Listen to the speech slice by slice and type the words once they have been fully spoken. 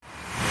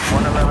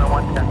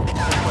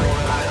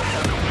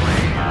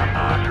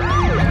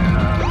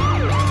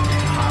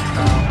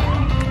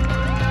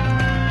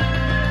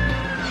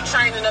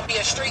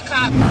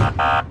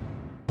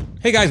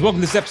Hey guys, welcome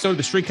to this episode of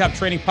the Street Cop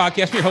Training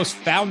Podcast. I'm your host,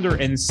 founder,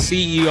 and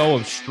CEO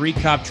of Street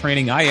Cop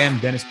Training. I am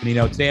Dennis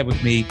Benino. Today I have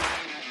with me,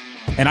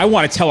 and I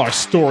want to tell our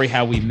story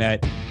how we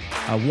met.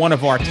 One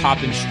of our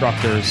top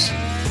instructors,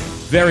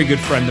 very good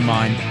friend of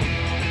mine.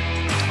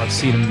 I've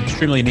seen him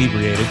extremely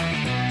inebriated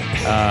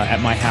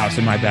at my house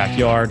in my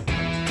backyard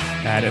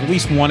at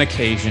least one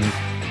occasion.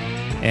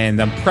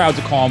 And I'm proud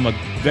to call him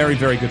a very,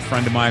 very good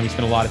friend of mine. We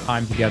spent a lot of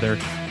time together,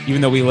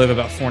 even though we live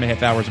about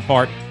 4.5 hours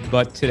apart.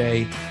 But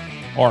today,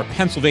 our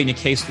Pennsylvania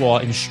case law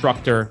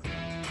instructor,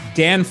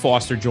 Dan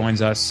Foster,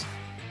 joins us.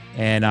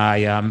 And I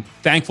am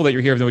thankful that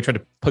you're here. Even though we tried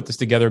to put this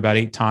together about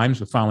 8 times,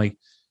 we finally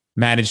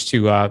managed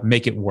to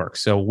make it work.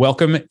 So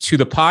welcome to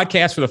the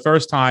podcast for the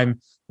first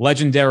time,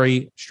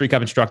 legendary Street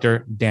Cop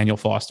instructor, Daniel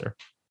Foster.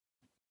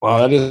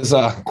 Well, that is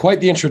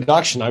quite the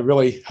introduction. I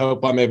really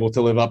hope I'm able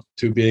to live up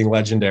to being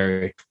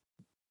legendary.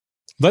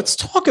 Let's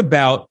talk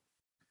about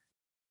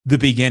the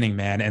beginning,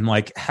 man, and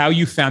like how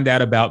you found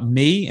out about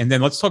me, and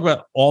then let's talk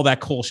about all that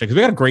cool shit because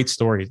we got a great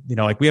story. You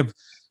know, like we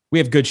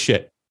have good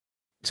shit.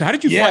 So how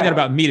did you find out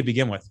about me to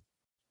begin with?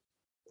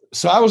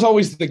 So I was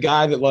always the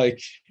guy that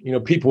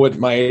people at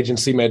my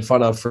agency made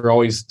fun of for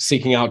always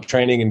seeking out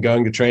training and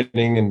going to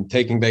training and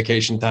taking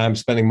vacation time,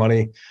 spending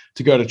money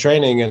to go to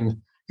training. And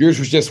yours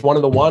was just one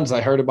of the ones I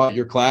heard about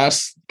your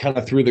class kind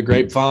of through the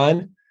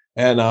grapevine.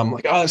 And I'm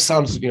like, oh, that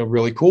sounds,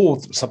 really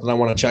cool. Something I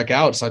want to check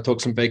out. So I took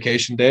some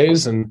vacation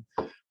days and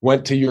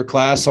went to your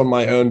class on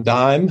my own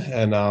dime.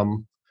 And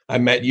I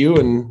met you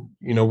and,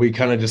 we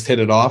kind of just hit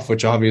it off,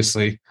 which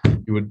obviously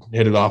you would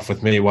hit it off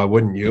with me. Why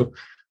wouldn't you?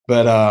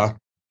 But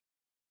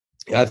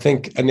I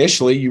think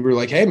initially you were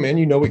like, hey, man,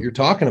 you know what you're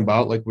talking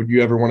about. Like, would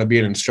you ever want to be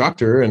an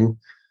instructor? And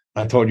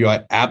I told you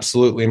I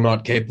absolutely am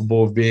not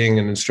capable of being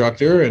an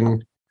instructor.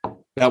 And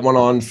that went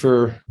on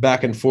for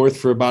back and forth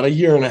for about 1.5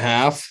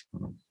 years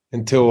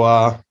until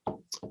I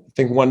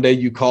think one day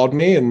you called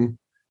me and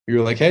you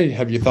were like, hey,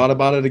 have you thought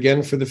about it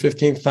again for the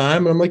 15th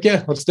time? And I'm like,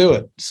 yeah, let's do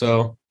it.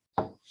 So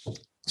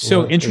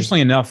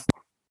interestingly enough,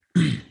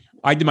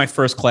 I did my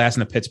first class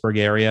in the Pittsburgh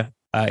area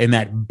in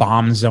that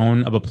bomb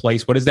zone of a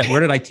place. What is that? Where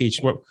did I teach?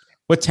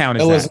 What town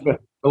is that?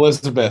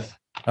 Elizabeth.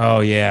 Oh,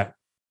 yeah.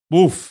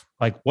 Oof.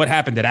 Like, what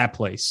happened to that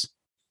place?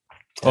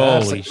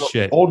 Holy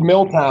shit. Old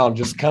mill town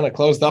just kind of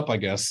closed up, I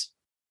guess.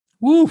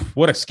 Oof.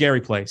 What a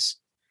scary place.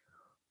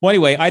 Well,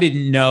 anyway, I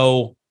didn't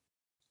know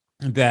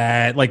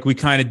that, like, we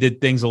kind of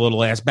did things a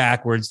little ass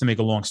backwards to make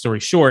a long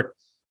story short.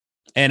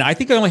 And I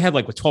think I only had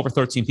 12 or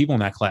 13 people in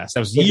that class. That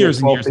was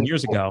years and years and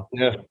years ago.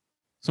 Yeah.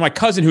 So my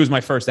cousin, who was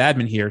my first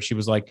admin here, she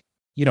was like,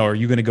 are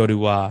you going to go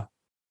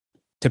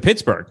to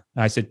Pittsburgh?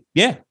 And I said,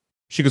 yeah.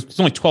 She goes, it's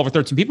only 12 or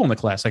 13 people in the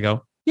class. I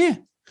go, yeah.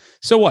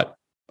 So what?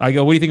 I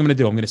go, what do you think I'm going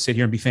to do? I'm going to sit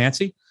here and be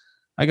fancy?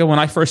 I go, when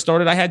I first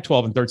started, I had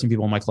 12 and 13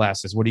 people in my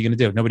classes. What are you going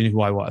to do? Nobody knew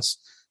who I was.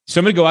 So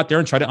I'm going to go out there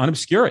and try to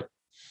unobscure it.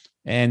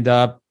 And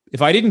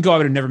if I didn't go, I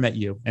would have never met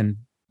you and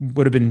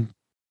would have been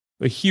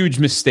a huge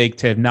mistake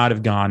to not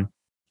have gone.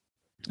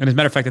 And as a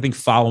matter of fact, I think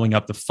following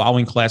up the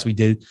following class we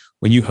did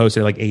when you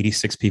hosted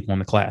 86 people in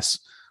the class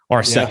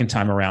our second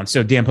time around.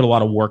 So Dan put a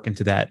lot of work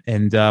into that.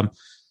 And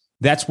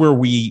that's where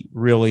we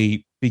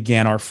really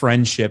began our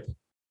friendship.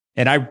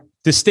 And I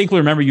distinctly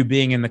remember you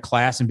being in the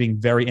class and being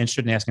very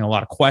interested in asking a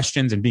lot of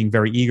questions and being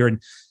very eager.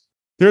 And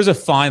there's a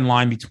fine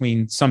line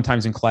between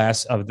sometimes in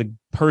class of the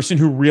person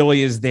who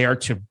really is there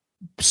to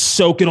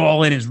soak it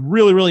all in, is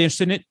really, really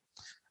interested in it,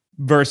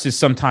 versus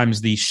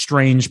sometimes the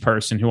strange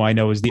person who I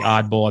know is the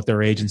oddball at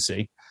their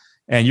agency.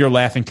 And you're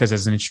laughing because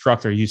as an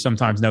instructor, you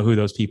sometimes know who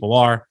those people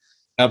are.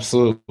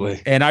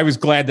 Absolutely. And I was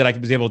glad that I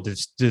was able to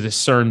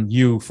discern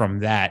you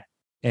from that,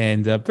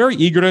 and very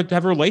eager to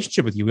have a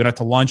relationship with you. We went out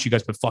to lunch. You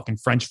guys put fucking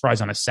French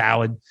fries on a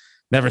salad.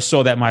 Never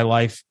saw that in my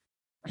life.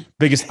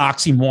 Biggest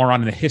oxymoron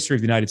in the history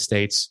of the United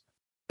States.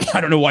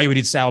 I don't know why you would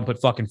eat salad and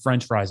put fucking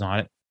French fries on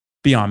it.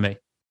 Beyond me.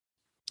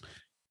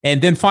 And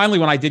then finally,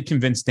 when I did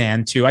convince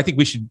Dan to, I think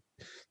we should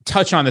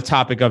touch on the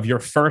topic of your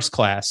first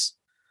class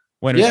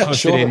when it was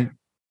posted in.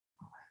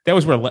 That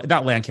was where,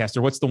 not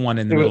Lancaster. What's the one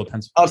in the middle of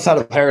Pennsylvania? Outside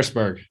of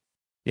Harrisburg.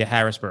 Yeah,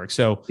 Harrisburg.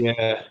 So,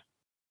 yeah.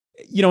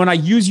 And I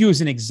use you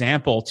as an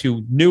example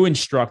to new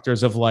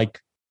instructors of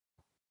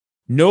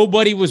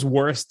nobody was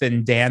worse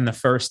than Dan the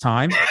first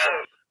time.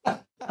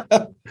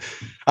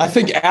 I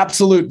think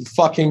absolute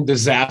fucking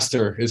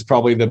disaster is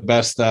probably the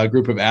best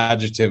group of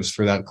adjectives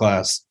for that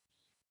class.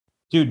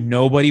 Dude,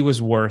 nobody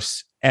was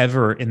worse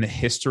ever in the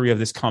history of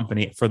this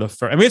company for the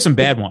first. We had some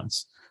bad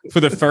ones for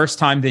the first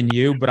time than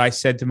you, but I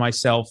said to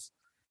myself,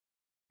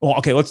 well,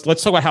 okay, let's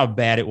talk about how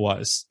bad it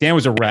was. Dan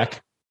was a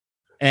wreck.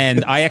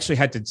 And I actually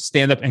had to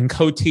stand up and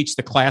co-teach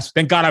the class.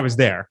 Thank God I was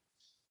there.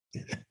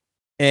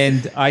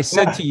 And I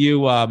said to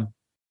you,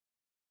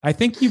 I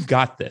think you've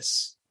got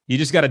this. You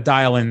just got to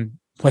dial in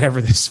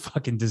whatever this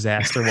fucking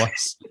disaster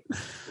was.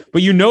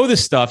 But you know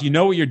this stuff. You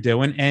know what you're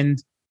doing. And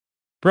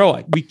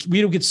bro,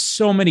 we don't get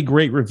so many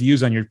great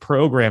reviews on your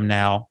program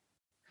now.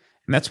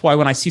 And that's why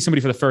when I see somebody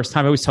for the first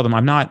time, I always tell them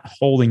I'm not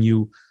holding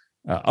you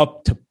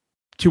up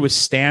to a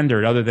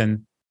standard other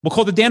than We'll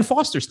call it the Dan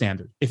Foster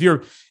standard. If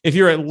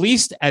you're at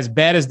least as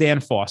bad as Dan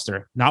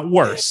Foster, not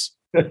worse,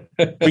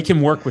 we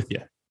can work with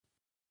you.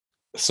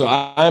 So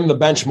I'm the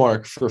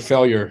benchmark for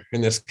failure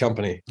in this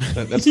company.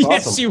 That's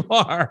Yes, awesome. you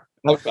are.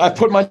 I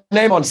put my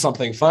name on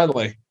something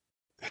finally.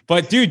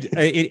 But dude,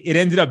 it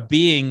ended up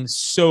being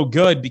so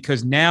good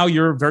because now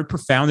you're a very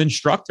profound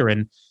instructor,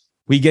 and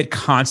we get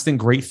constant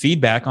great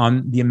feedback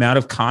on the amount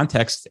of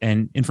context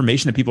and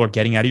information that people are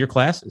getting out of your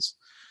classes.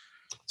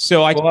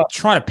 So I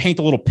try to paint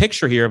a little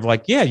picture here of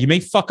like, yeah, you may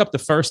fuck up the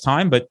first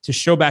time, but to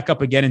show back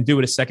up again and do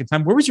it a second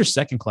time. Where was your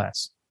second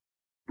class?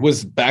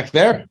 Was back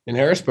there in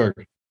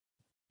Harrisburg.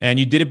 And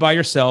you did it by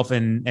yourself,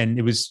 and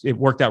it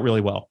worked out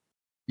really well.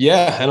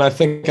 Yeah, and I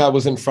think I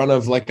was in front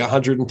of like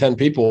 110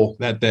 people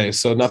that day.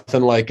 So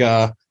nothing like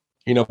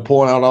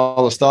pulling out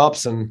all the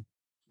stops, and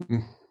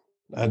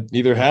I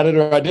either had it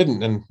or I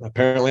didn't, and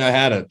apparently I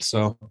had it.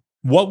 So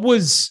what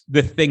was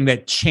the thing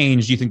that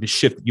changed, you think, the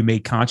shift that you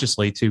made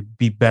consciously to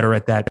be better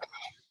at that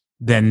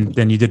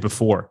than you did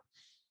before?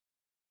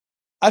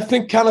 I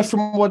think kind of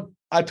from what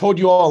I told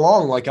you all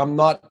along, like I'm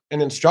not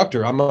an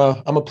instructor. I'm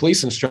a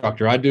police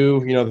instructor. I do,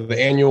 the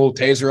annual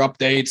taser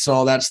updates and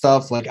all that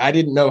stuff. Like I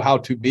didn't know how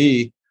to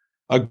be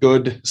a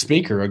good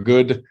speaker, a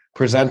good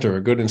presenter,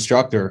 a good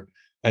instructor.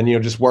 And,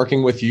 just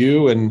working with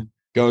you and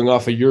going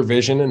off of your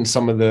vision and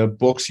some of the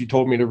books you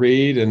told me to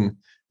read and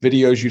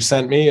videos you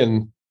sent me,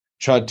 and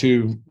tried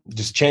to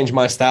just change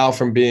my style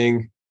from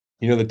being,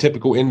 the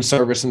typical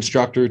in-service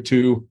instructor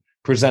to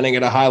presenting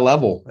at a high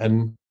level.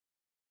 And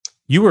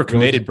you were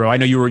committed, bro. I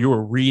know you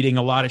were reading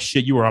a lot of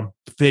shit. You were on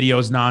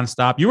videos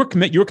nonstop. You were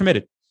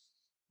committed.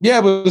 Yeah,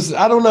 it was.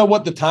 I don't know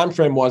what the time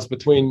frame was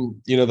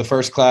between the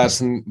first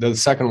class and the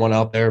second one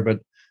out there, but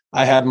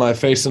I had my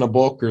face in a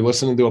book or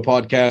listening to a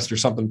podcast or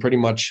something pretty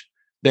much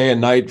day and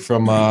night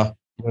from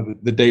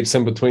the dates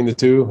in between the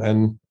two,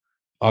 and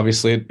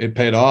obviously it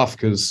paid off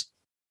because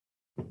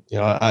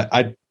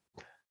I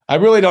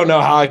really don't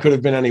know how I could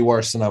have been any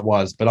worse than I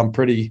was, but I'm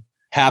pretty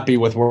happy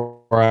with where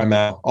I'm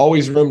at.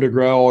 Always room to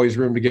grow, always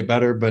room to get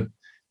better, but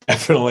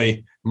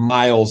definitely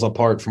miles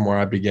apart from where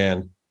I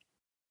began.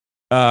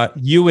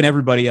 You and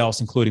everybody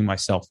else, including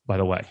myself, by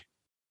the way.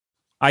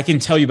 I can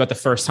tell you about the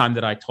first time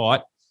that I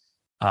taught.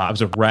 I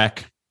was a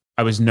wreck.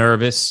 I was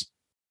nervous.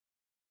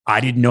 I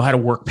didn't know how to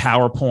work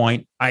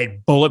PowerPoint. I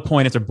had bullet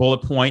point after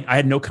bullet point. I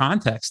had no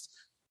context.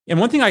 And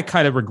one thing I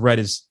kind of regret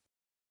is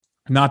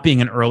not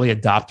being an early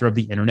adopter of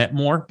the internet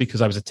more,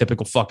 because I was a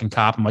typical fucking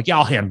cop. I'm like, yeah,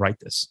 I'll handwrite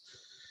this.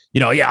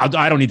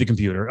 I don't need the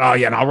computer. Oh,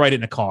 yeah, and I'll write it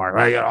in a car.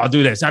 I'll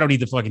do this. I don't need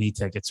the fucking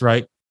e-tickets,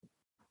 right?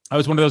 I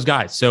was one of those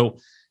guys. So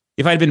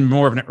if I'd been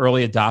more of an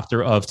early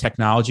adopter of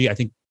technology, I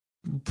think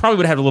probably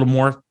would have had a little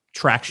more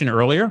traction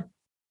earlier.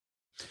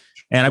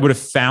 And I would have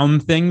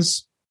found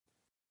things.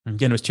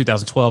 Again, it was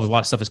 2012. A lot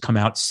of stuff has come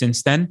out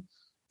since then.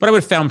 But I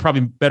would have found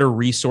probably better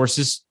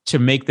resources to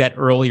make that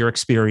earlier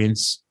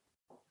experience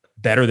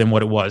better than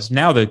what it was.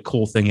 Now the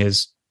cool thing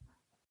is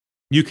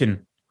you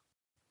can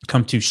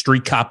come to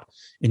Street Cop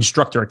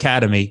Instructor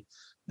Academy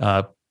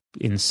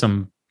in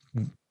some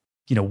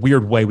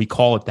weird way, we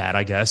call it that,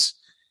 I guess,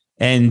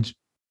 and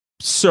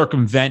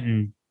circumvent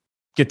and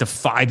get the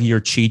 5-year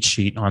cheat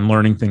sheet on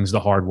learning things the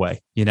hard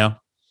way.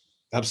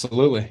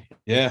 Absolutely.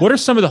 Yeah. What are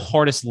some of the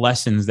hardest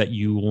lessons that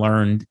you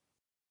learned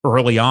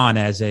early on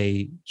as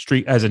an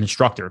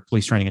instructor,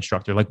 police training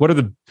instructor? Like what are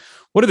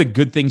the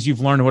good things you've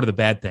learned and what are the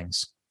bad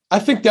things? I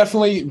think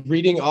definitely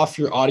reading off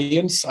your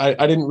audience. I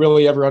didn't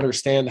really ever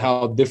understand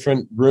how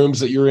different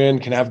rooms that you're in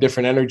can have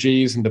different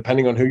energies, and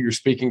depending on who you're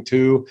speaking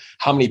to,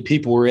 how many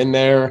people are in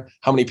there,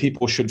 how many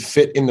people should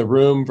fit in the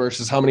room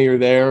versus how many are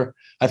there.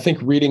 I think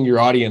reading your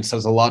audience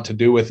has a lot to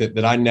do with it,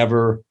 that I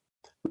never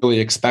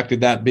really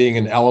expected that being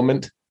an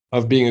element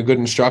of being a good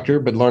instructor,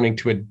 but learning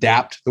to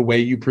adapt the way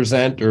you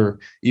present or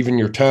even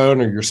your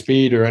tone or your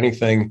speed or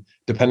anything,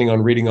 depending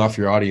on reading off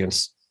your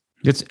audience.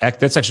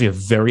 That's actually a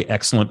very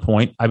excellent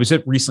point. I was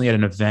recently at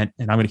an event,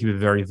 and I'm going to keep it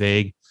very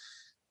vague.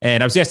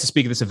 And I was asked to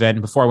speak at this event.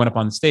 And before I went up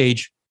on the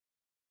stage,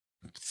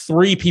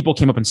 3 people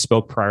came up and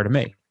spoke prior to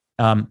me.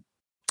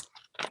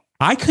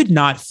 I could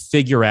not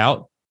figure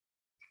out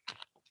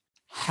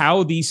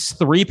how these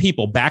 3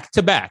 people back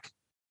to back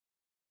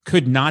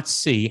could not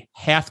see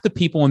half the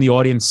people in the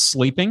audience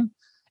sleeping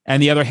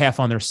and the other half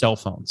on their cell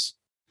phones,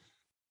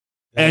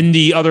 and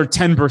the other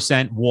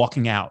 10%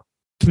 walking out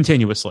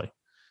continuously.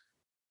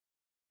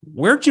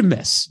 Where'd you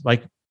miss?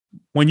 Like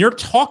when you're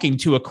talking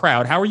to a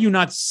crowd, how are you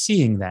not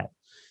seeing that?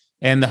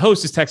 And the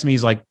host is texting me.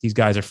 He's like, these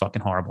guys are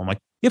fucking horrible. I'm like,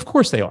 yeah, of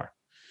course they are,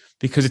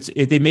 because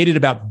they made it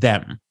about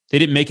them. They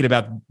didn't make it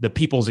about the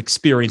people's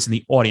experience in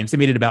the audience. They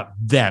made it about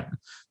them.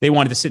 They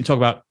wanted to sit and talk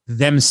about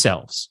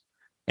themselves.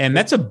 And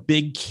that's a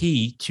big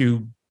key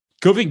to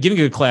giving a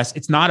good class.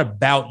 It's not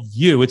about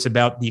you. It's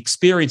about the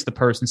experience, the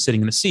person sitting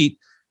in the seat,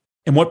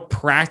 and what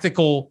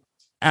practical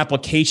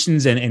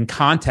applications and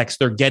context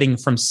they're getting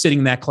from sitting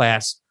in that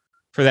class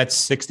for that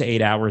 6 to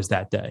 8 hours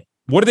that day.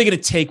 What are they going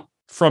to take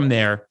from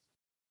there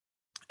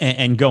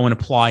and go and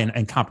apply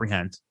and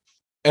comprehend?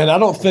 And I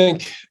don't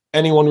think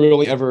anyone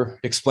really ever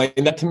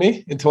explained that to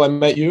me until I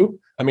met you.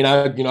 I mean,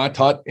 I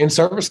taught in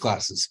service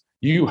classes.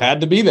 You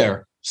had to be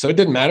there. So it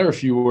didn't matter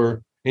if you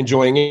were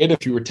enjoying it,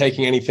 if you were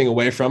taking anything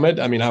away from it.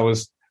 I mean, I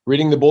was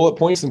reading the bullet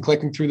points and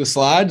clicking through the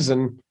slides.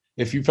 And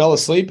if you fell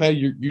asleep, hey,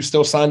 you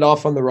still signed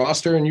off on the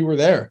roster and you were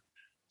there.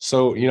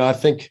 So, I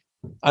think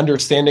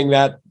understanding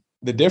that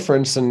the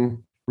difference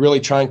and really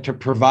trying to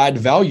provide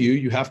value,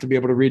 you have to be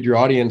able to read your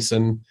audience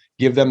and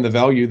give them the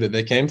value that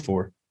they came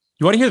for.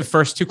 You want to hear the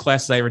first two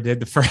classes I ever did?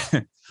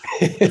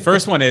 The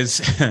first one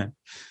is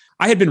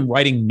I had been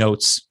writing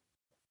notes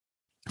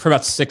for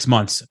about 6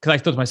 months because I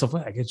thought to myself,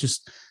 well, I could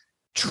just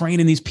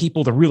training these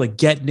people. They're really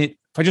getting it.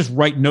 If I just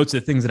write notes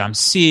of the things that I'm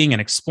seeing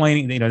and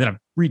explaining, then I'm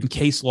reading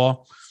case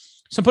law.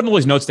 So I'm putting all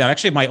these notes down. I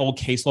actually have my old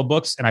case law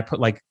books and I put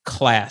like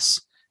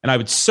class and I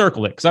would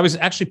circle it because I was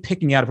actually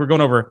picking out, if we're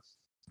going over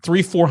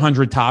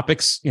 400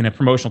 topics in a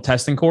promotional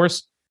testing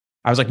course,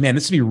 I was like, man,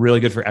 this would be really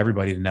good for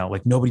everybody to know.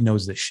 Like nobody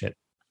knows this shit.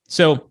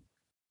 So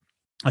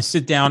I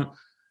sit down.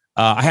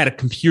 I had a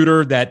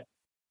computer that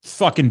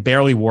fucking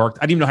barely worked.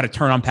 I didn't even know how to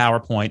turn on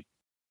PowerPoint.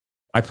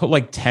 I put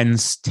like 10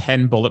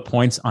 bullet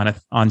points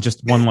on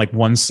just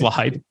one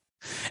slide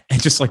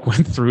and just like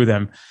went through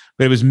them.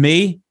 But it was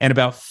me and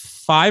about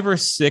 5 or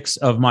 6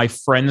 of my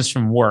friends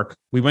from work.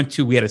 We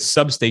had a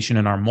substation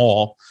in our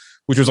mall,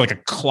 which was like a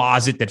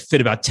closet that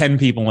fit about 10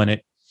 people in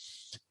it.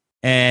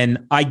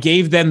 And I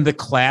gave them the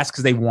class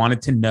because they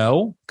wanted to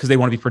know, because they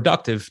want to be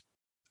productive.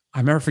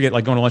 I never forget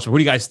like going to lunch. What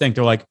do you guys think?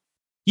 They're like,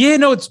 yeah,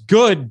 no, it's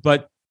good,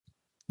 but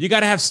you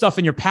got to have stuff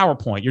in your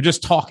PowerPoint. You're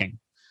just talking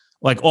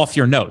like off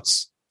your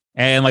notes.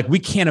 And like, we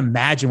can't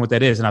imagine what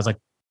that is. And I was like,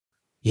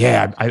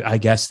 yeah, I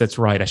guess that's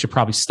right. I should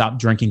probably stop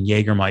drinking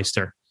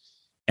Jägermeister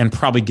and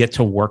probably get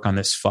to work on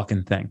this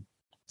fucking thing.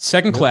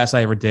 Second class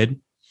I ever did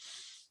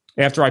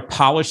after I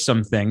polished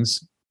some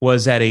things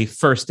was at a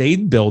first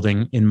aid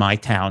building in my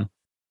town.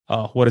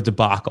 Oh, what a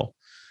debacle.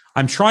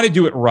 I'm trying to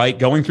do it right,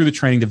 going through the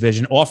training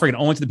division, offering it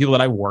only to the people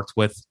that I worked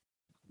with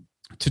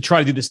to try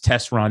to do this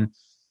test run.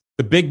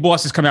 The big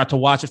boss has come out to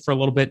watch it for a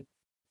little bit.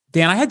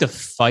 Dan, I had to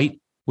fight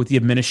with the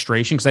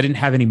administration because I didn't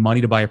have any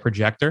money to buy a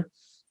projector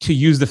to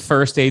use the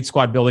first aid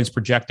squad building's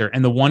projector.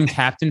 And the one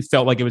captain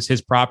felt like it was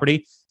his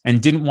property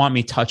and didn't want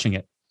me touching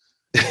it.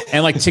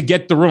 And like to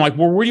get the room, like,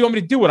 well, where do you want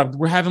me to do it?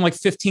 We're having like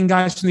 15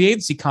 guys from the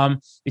agency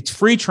come. It's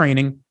free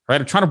training, right?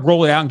 I'm trying to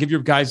roll it out and give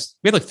your guys,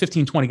 we had like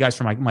 15, 20 guys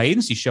from my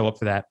agency show up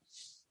for that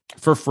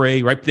for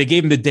free, right? They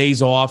gave them the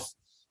days off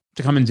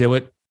to come and do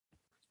it.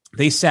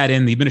 They sat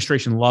in, the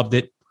administration loved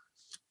it.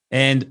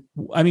 And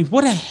I mean,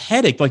 what a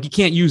headache. Like you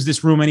can't use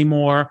this room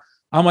anymore.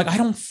 I'm like, I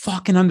don't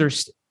fucking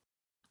understand.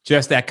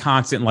 Just that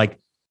constant, like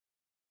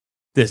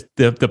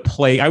the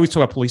play. I always talk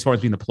about police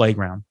departments being the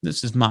playground.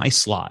 This is my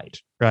slide,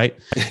 right?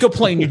 Go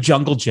play in your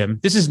jungle gym.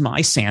 This is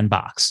my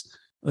sandbox.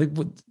 Like,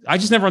 I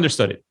just never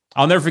understood it.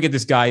 I'll never forget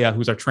this guy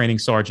who's our training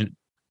sergeant.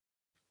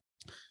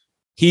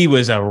 He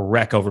was a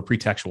wreck over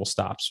pretextual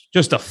stops.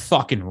 Just a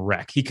fucking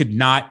wreck. He could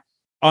not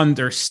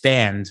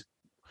understand.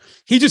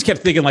 He just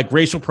kept thinking like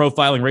racial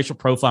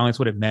profiling is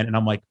what it meant. And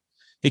I'm like,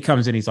 he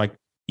comes in, he's like,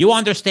 you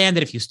understand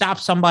that if you stop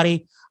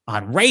somebody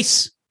on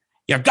race,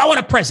 you're going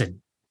to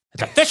prison.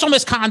 It's official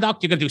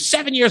misconduct. You're going to do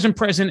 7 years in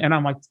prison. And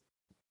I'm like,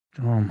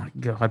 oh my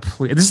God,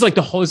 please. This is like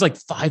it's like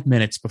 5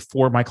 minutes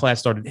before my class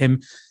started,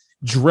 him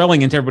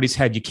drilling into everybody's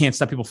head. You can't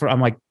stop people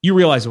I'm like, you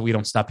realize that we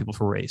don't stop people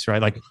for race,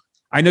 right? Like,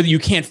 I know that you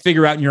can't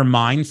figure out in your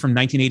mind from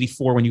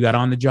 1984 when you got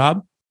on the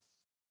job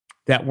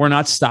that we're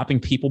not stopping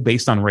people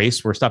based on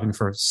race. We're stopping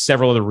for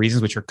several other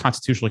reasons, which are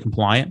constitutionally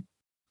compliant.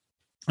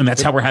 And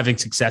that's how we're having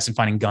success in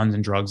finding guns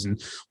and drugs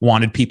and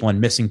wanted people and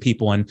missing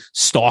people and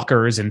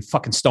stalkers and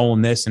fucking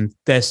stolen this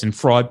and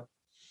fraud.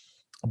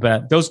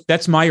 But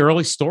that's my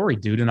early story,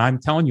 dude. And I'm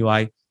telling you,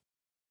 I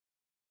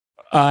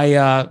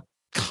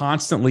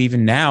constantly,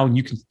 even now,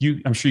 and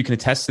I'm sure you can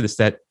attest to this,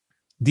 that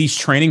these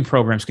training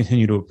programs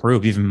continue to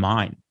improve, even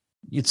mine.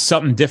 It's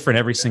something different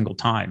every single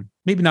time.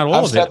 Maybe not all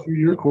I've of it. sat through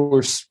your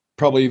course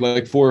probably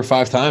like 4 or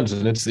 5 times,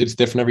 and it's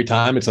different every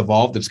time. It's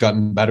evolved. It's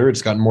gotten better.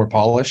 It's gotten more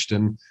polished,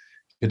 and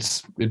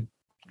it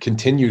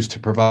continues to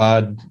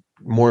provide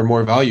more and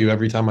more value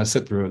every time I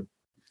sit through it.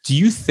 Do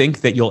you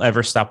think that you'll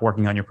ever stop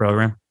working on your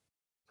program?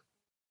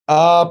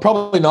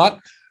 Probably not,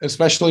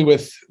 especially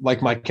with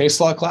like my case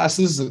law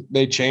classes.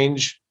 They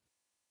change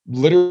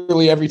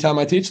literally every time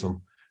I teach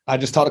them. I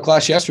just taught a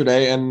class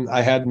yesterday and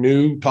I had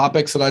new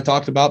topics that I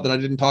talked about that I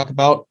didn't talk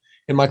about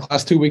in my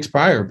class 2 weeks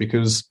prior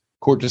because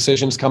court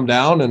decisions come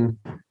down and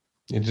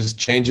it just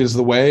changes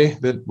the way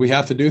that we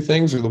have to do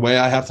things or the way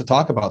I have to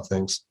talk about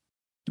things.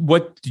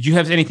 What did you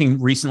have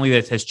anything recently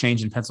that has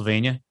changed in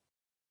Pennsylvania?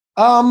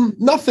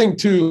 Nothing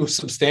too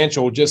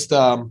substantial, just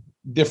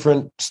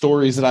different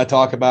stories that I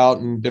talk about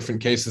and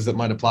different cases that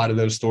might apply to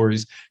those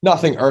stories.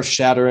 Nothing earth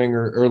shattering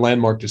or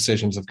landmark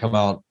decisions have come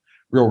out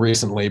real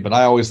recently, but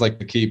I always like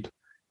to keep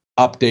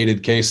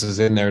updated cases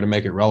in there to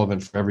make it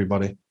relevant for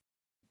everybody.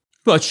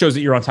 Well, it shows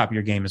that you're on top of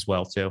your game as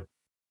well, too.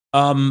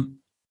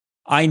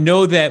 I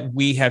know that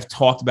we have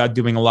talked about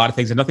doing a lot of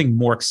things and nothing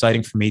more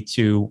exciting for me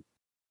to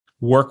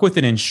work with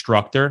an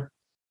instructor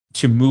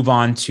to move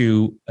on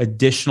to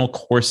additional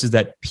courses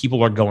that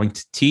people are going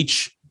to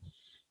teach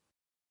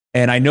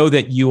And I know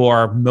that you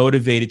are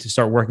motivated to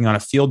start working on a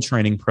field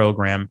training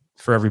program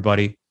for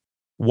everybody.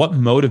 What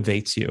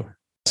motivates you?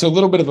 So a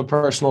little bit of a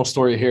personal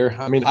story here.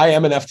 I mean, I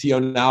am an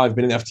FTO now. I've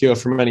been an FTO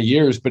for many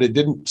years, but it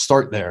didn't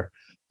start there.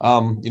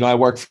 I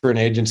work for an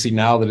agency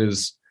now that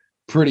is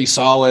pretty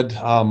solid,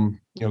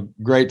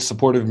 great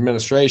supportive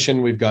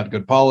administration. We've got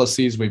good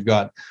policies. We've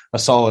got a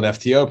solid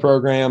FTO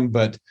program.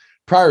 But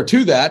prior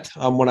to that,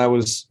 when I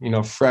was,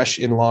 fresh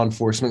in law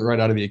enforcement right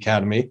out of the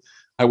academy,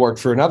 I worked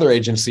for another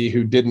agency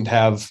who didn't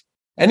have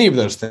any of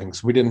those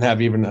things. We didn't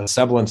have even a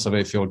semblance of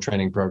a field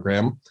training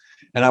program.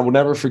 And I will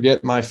never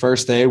forget my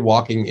first day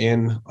walking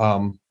in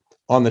on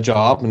the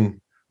job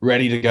and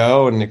ready to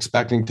go and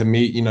expecting to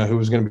meet, who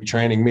was going to be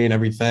training me and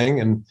everything.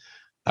 And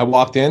I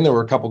walked in, there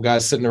were a couple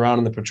guys sitting around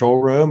in the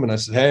patrol room, and I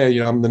said, "Hey,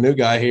 I'm the new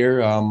guy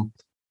here.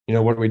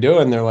 What are we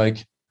doing?" They're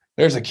like,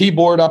 "There's a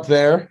keyboard up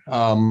there.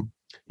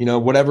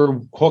 Whatever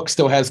hook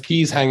still has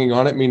keys hanging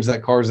on it means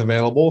that car is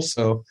available.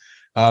 So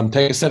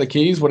take a set of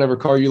keys, whatever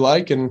car you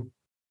like, and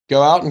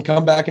go out and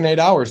come back in 8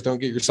 hours. Don't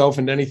get yourself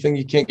into anything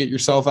you can't get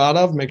yourself out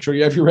of. Make sure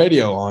you have your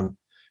radio on." And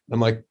I'm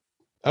like,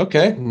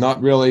 okay,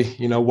 not really,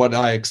 what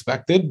I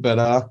expected, but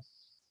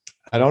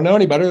I don't know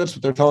any better. That's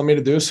what they're telling me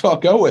to do. So I'll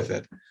go with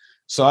it.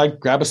 So I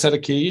grab a set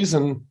of keys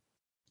and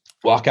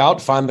walk out,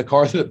 find the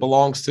car that it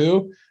belongs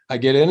to. I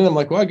get in and I'm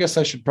like, well, I guess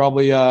I should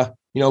probably,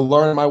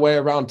 learn my way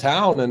around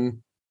town and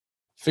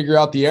figure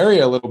out the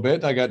area a little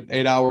bit. I got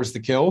 8 hours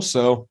to kill.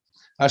 So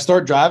I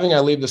start driving. I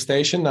leave the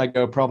station. I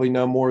go probably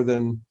no more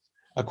than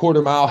a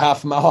quarter mile,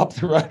 half a mile up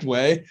the right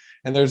way.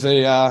 And there's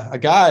a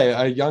guy,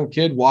 a young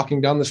kid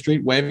walking down the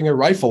street, waving a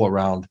rifle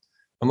around.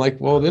 I'm like,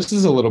 well, this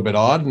is a little bit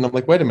odd. And I'm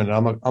like, wait a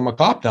minute, I'm a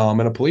cop now. I'm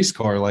in a police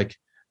car. Like,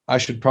 I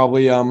should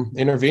probably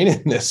intervene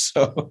in this.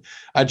 So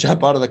I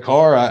jump out of the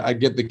car. I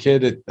get the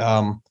kid at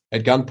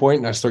gunpoint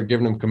and I start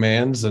giving him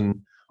commands.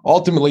 And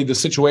ultimately the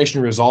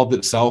situation resolved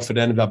itself. It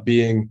ended up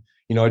being,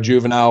 a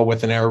juvenile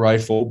with an air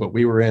rifle, but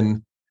we were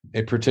in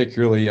a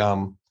particularly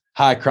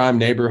high crime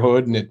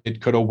neighborhood, and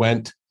it could have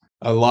went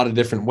a lot of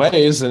different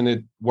ways, and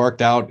it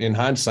worked out in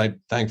hindsight,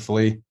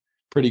 thankfully,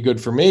 pretty good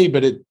for me.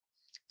 But it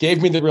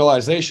gave me the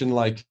realization,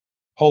 like,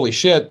 holy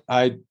shit,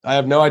 I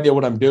have no idea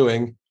what I'm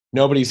doing.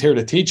 Nobody's here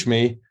to teach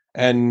me.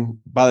 And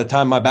by the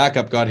time my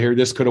backup got here,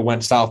 this could have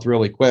went south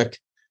really quick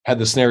had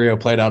the scenario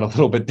played out a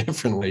little bit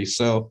differently.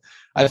 So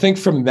I think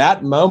from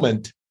that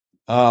moment,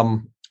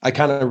 I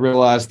kind of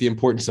realized the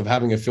importance of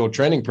having a field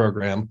training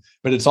program,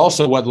 but it's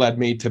also what led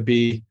me to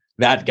be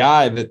that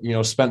guy that,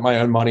 spent my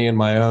own money and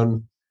my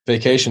own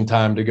vacation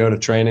time to go to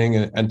training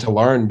and to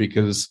learn,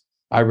 because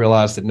I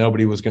realized that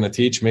nobody was going to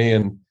teach me.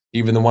 And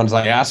even the ones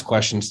I asked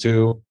questions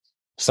to,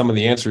 some of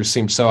the answers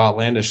seemed so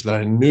outlandish that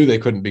I knew they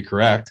couldn't be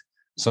correct.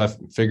 So I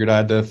figured I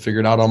had to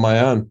figure it out on my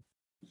own.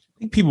 I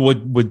think people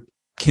would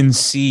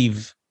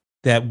conceive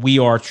that we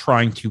are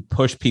trying to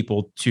push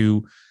people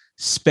to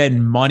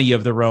spend money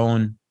of their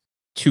own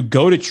to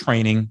go to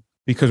training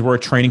because we're a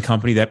training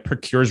company that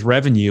procures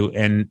revenue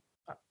and,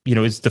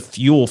 is the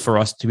fuel for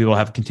us to be able to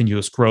have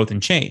continuous growth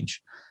and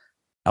change.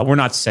 We're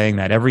not saying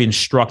that. Every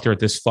instructor at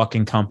this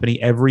fucking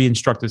company, every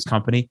instructor at this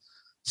company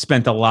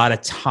spent a lot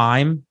of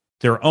time,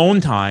 their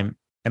own time,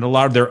 and a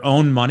lot of their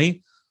own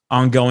money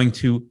on going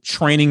to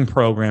training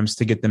programs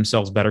to get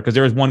themselves better. Because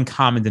there is one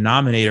common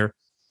denominator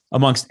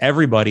amongst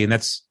everybody,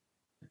 and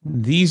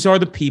these are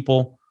the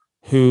people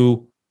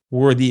who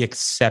were the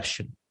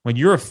exception. When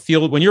you're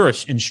an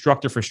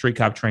instructor for street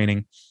cop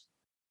training,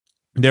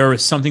 there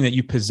is something that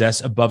you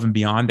possess above and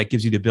beyond that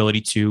gives you the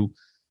ability to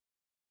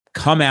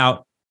come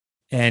out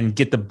and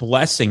get the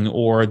blessing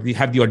or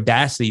have the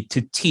audacity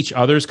to teach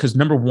others. Because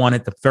number one,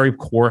 at the very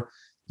core,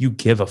 you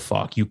give a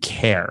fuck. You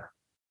care.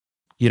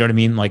 You know what I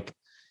mean? Like,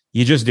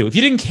 you just do. If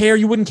you didn't care,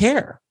 you wouldn't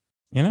care.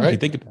 Right. If you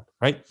think about it,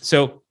 right?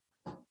 So,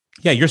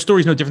 yeah, your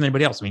story is no different than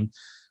anybody else. I mean,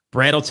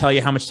 Brad will tell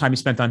you how much time he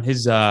spent on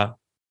his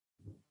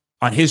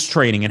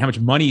training and how much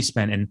money he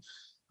spent. And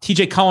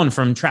TJ Cullen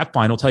from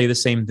Trapline will tell you the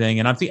same thing.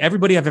 And I think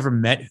everybody I've ever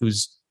met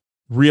who's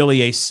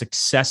really a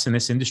success in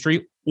this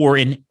industry or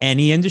in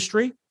any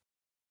industry,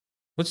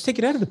 let's take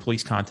it out of the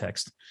police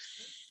context.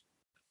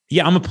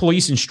 Yeah, I'm a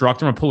police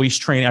instructor. I'm a police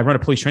trainer. I run a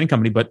police training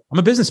company, but I'm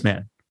a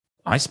businessman.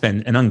 I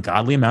spend an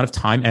ungodly amount of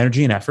time,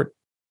 energy, and effort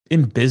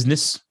in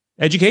business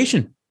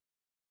education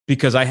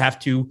because I have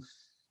to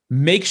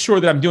make sure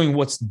that I'm doing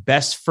what's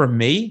best for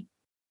me,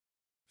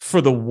 for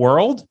the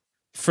world,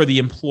 for the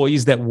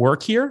employees that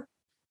work here.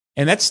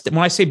 And that's when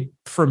I say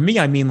for me,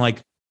 I mean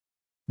like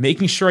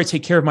making sure I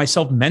take care of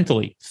myself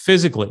mentally,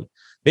 physically,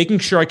 making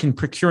sure I can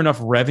procure enough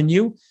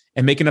revenue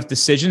and make enough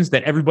decisions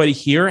that everybody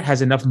here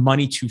has enough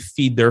money to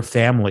feed their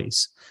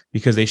families,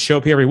 because they show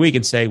up here every week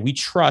and say, we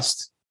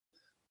trust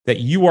that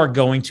you are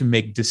going to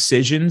make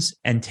decisions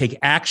and take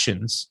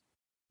actions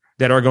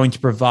that are going to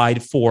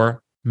provide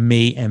for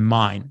me and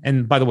mine.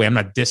 And by the way, I'm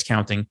not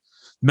discounting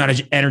the amount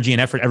of energy and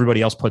effort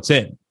everybody else puts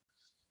in,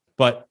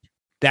 but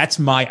that's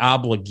my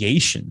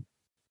obligation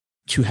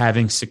to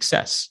having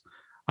success.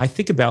 I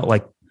think about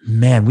like,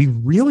 man, we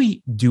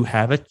really do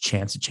have a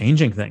chance of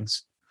changing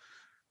things,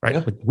 right?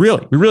 Yeah. Like,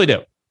 really, we really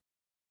do.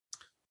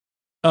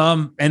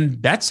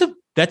 And that's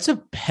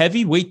a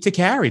heavy weight to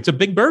carry. It's a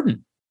big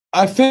burden.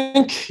 I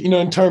think,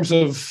 in terms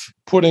of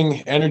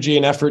putting energy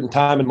and effort and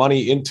time and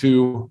money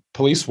into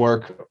police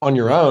work on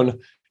your own, it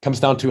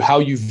comes down to how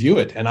you view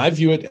it. And I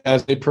view it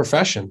as a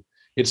profession.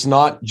 It's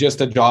not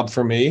just a job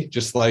for me.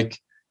 Just like,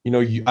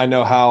 I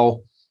know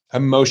how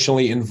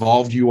emotionally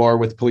involved you are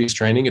with police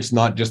training. It's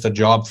not just a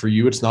job for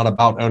you. It's not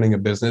about owning a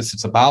business.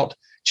 It's about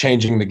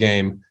changing the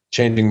game,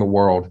 changing the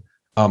world,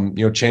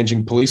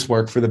 changing police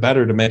work for the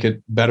better to make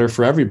it better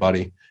for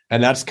everybody.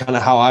 And that's kind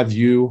of how I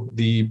view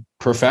the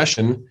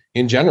profession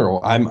in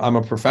general. I'm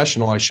a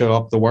professional. I show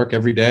up to work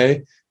every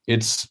day.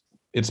 It's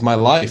my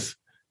life.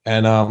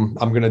 And I'm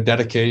going to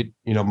dedicate,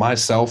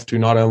 myself to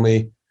not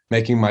only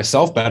making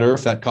myself better.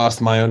 If that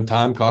costs my own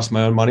time, costs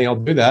my own money, I'll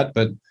do that.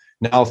 But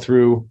now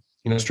through,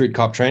 street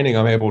cop training,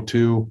 I'm able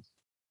to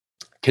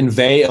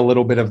convey a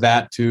little bit of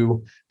that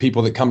to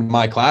people that come to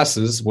my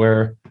classes,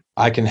 where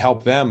I can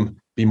help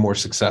them be more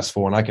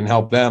successful, and I can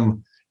help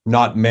them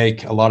not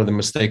make a lot of the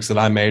mistakes that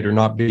I made, or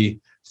not be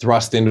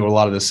thrust into a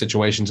lot of the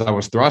situations I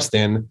was thrust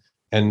in,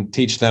 and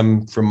teach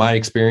them from my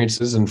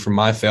experiences and from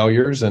my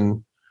failures,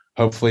 and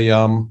hopefully,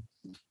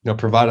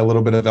 provide a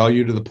little bit of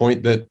value to the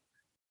point that,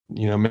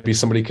 maybe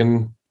somebody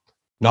can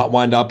not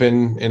wind up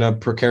in a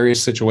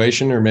precarious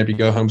situation, or maybe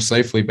go home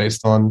safely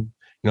based on,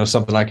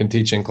 something I can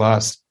teach in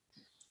class.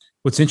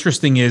 What's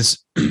interesting is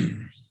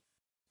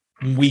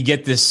we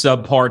get this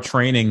subpar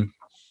training,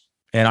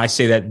 and I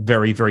say that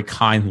very, very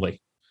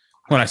kindly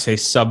when I say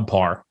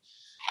subpar.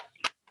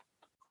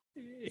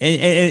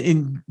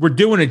 And we're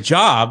doing a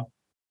job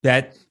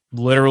that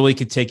literally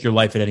could take your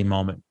life at any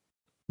moment,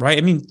 right?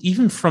 I mean,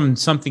 even from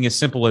something as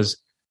simple as,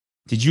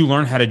 did you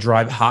learn how to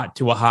drive hot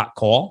to a hot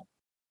call?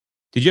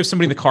 Did you have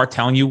somebody in the car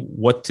telling you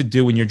what to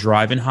do when you're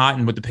driving hot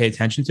and what to pay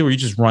attention to, or are you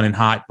just running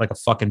hot like a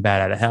fucking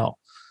bat out of hell?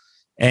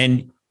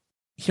 And,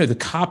 the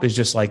cop is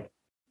just like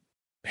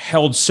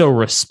held so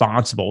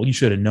responsible. You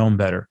should have known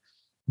better.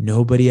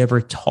 Nobody ever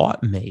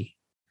taught me.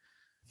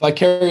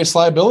 Vicarious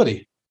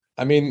liability.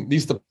 I mean,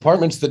 these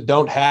departments that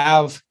don't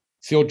have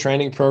field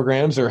training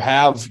programs, or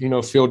have,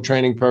 field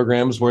training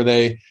programs where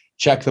they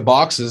check the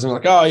boxes and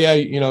like, oh yeah,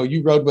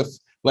 you rode with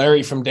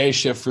Larry from day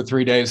shift for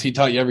 3 days. He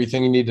taught you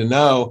everything you need to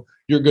know.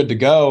 You're good to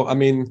go. I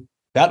mean,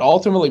 that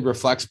ultimately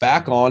reflects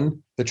back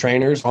on the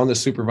trainers, on the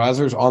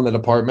supervisors, on the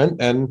department,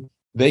 and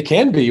they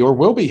can be or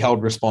will be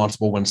held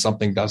responsible when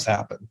something does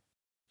happen.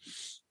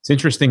 It's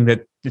interesting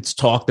that it's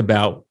talked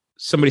about.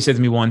 Somebody said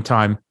to me one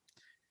time,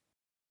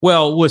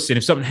 well, listen,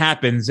 if something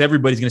happens,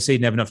 everybody's going to say you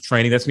didn't have enough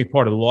training. That's going to be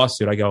part of the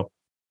lawsuit. I go,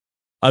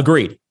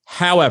 agreed.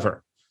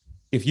 However,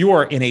 if you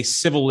are in a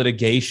civil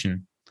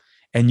litigation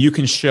and you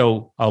can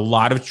show a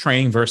lot of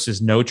training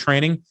versus no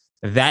training,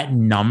 that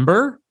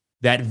number,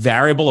 that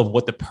variable of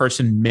what the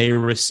person may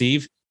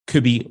receive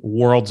could be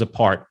worlds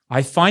apart.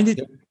 I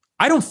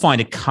don't find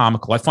it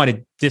comical. I find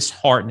it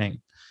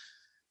disheartening.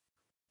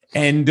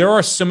 And there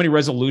are so many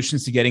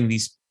resolutions to getting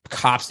these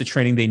cops the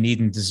training they need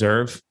and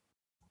deserve.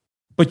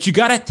 But you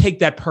got to take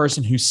that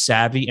person who's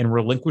savvy and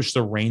relinquish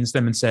the reins to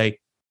them and say,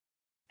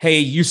 hey,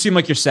 you seem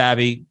like you're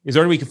savvy. Is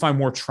there any way we can find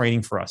more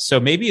training for us? So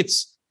maybe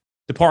it's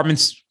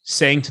departments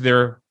saying to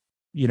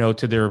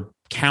their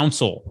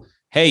counsel,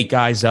 hey,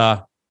 guys,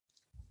 our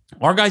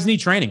guys need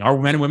training. Our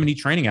men and women need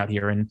training out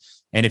here. And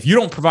if you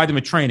don't provide them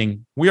with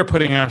training, we are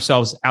putting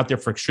ourselves out there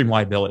for extreme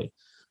liability.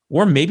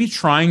 Or maybe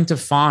trying to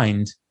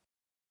find,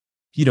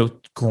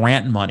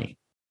 grant money.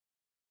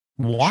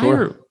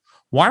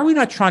 Why are we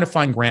not trying to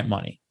find grant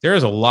money? There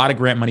is a lot of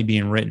grant money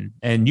being written,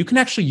 and you can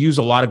actually use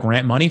a lot of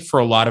grant money for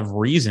a lot of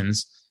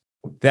reasons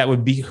that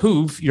would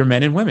behoove your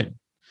men and women.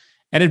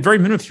 And at very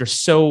minimum, if you're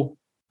so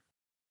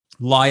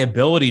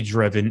liability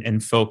driven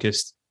and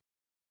focused,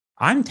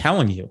 I'm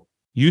telling you,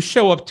 you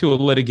show up to a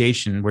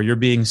litigation where you're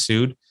being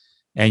sued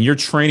and your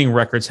training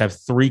records have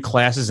 3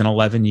 classes in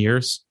 11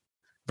 years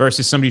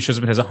versus somebody who shows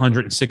up and has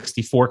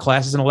 164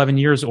 classes in 11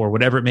 years or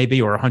whatever it may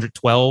be, or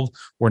 112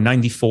 or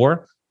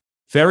 94.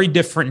 Very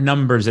different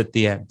numbers at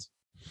the end.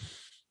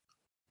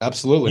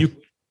 Absolutely.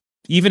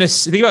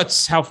 Think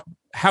about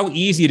how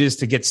easy it is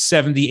to get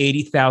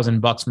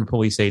 $70,000-$80,000 from a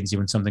police agency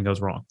when something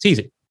goes wrong. It's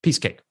easy. Piece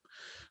of cake.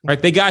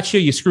 Right? They got you.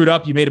 You screwed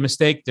up. You made a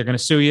mistake. They're going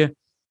to sue you.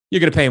 You're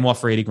going to pay them off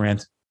for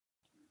 $80,000.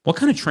 What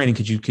kind of training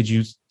could you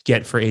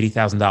get for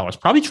 $80,000?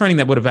 Probably training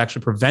that would have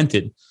actually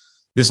prevented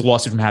this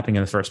lawsuit from happening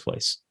in the first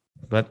place.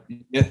 But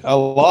yeah, a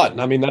lot.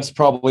 I mean, that's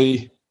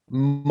probably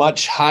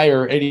much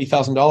higher.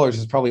 $80,000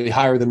 is probably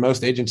higher than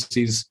most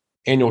agencies'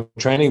 annual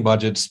training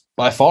budgets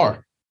by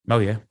far. Oh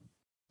yeah,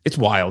 it's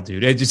wild,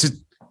 dude.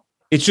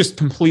 It's just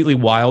completely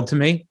wild to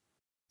me.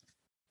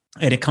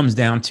 And it comes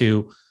down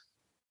to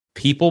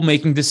people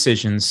making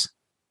decisions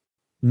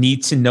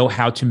need to know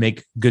how to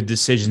make good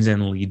decisions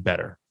and lead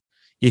better.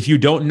 If you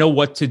don't know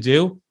what to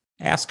do,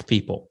 ask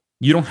people.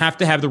 You don't have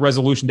to have the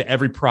resolution to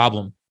every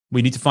problem.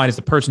 We need to find is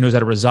the person who knows how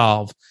to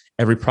resolve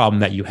every problem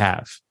that you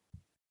have.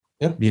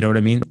 Yeah. You know what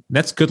I mean?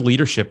 That's good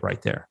leadership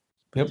right there.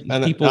 Yep.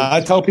 And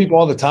I tell people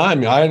all the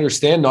time, I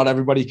understand not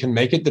everybody can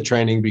make it to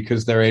training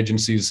because their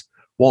agencies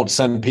won't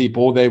send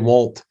people. They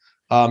won't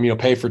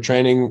pay for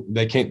training.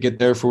 They can't get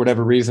there for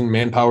whatever reason,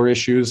 manpower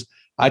issues.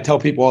 I tell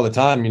people all the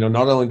time,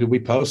 not only do we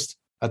post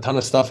a ton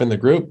of stuff in the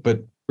group,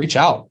 but reach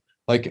out.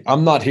 Like,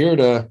 I'm not here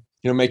to,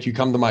 make you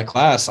come to my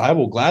class. I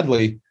will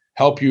gladly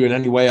help you in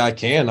any way I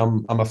can.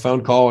 I'm a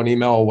phone call and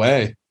email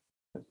away.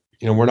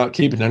 We're not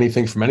keeping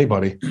anything from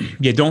anybody.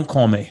 Yeah. Don't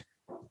call me.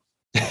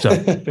 So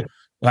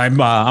I'm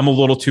a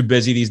little too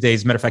busy these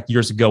days. Matter of fact,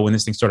 years ago when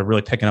this thing started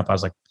really picking up, I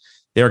was like,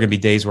 there are going to be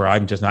days where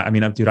I'm just not,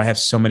 dude, I have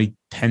so many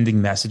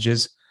pending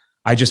messages.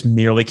 I just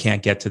merely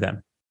can't get to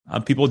them.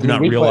 People do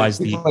not realize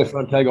we play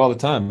front tag all the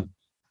time.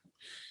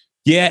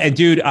 Yeah. And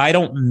dude, I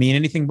don't mean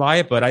anything by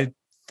it, but I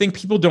think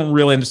people don't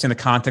really understand the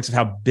context of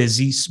how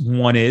busy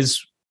one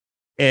is.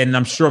 And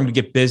I'm sure I'm going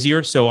to get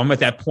busier. So I'm at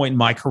that point in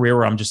my career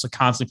where I'm just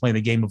constantly playing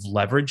the game of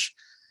leverage.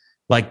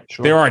 Like,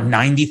 sure, there are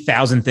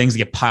 90,000 things that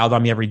get piled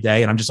on me every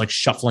day. And I'm just like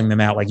shuffling them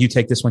out. Like, you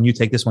take this one, you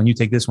take this one, you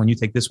take this one, you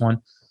take this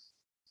one.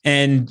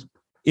 And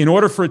in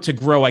order for it to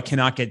grow, I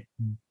cannot get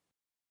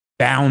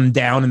bound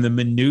down in the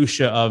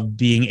minutia of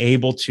being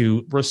able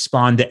to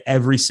respond to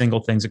every single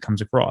thing that comes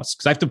across,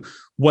 because I have to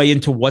weigh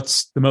into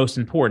what's the most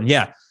important.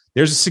 Yeah,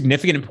 there's a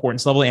significant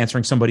importance level to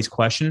answering somebody's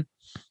question,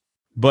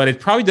 but it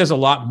probably does a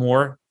lot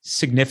more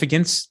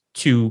significance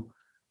to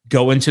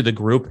go into the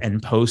group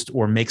and post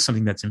or make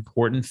something that's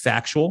important,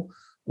 factual,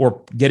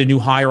 or get a new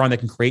hire on that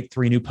can create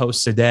 3 new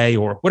posts a day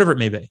or whatever it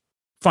may be.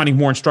 Finding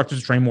more instructors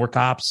to train more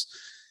cops.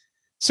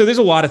 So there's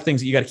a lot of things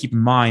that you got to keep in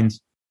mind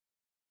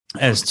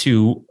as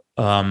to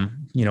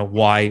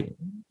why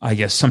I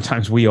guess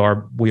sometimes we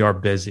are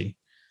busy.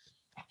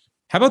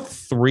 How about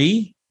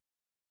 3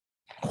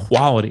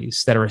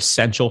 qualities that are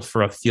essential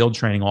for a field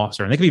training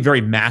officer? And they can be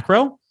very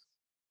macro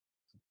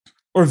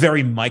or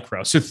very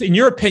micro. So in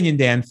your opinion,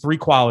 Dan, 3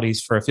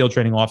 qualities for a field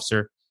training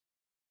officer.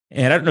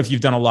 And I don't know if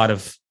you've done a lot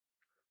of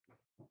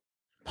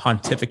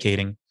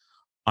pontificating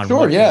on.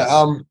 Sure.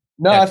 Yeah.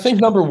 No, I think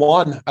number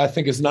 1,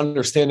 is an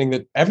understanding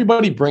that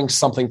everybody brings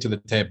something to the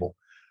table.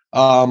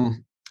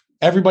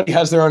 Everybody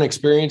has their own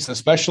experience,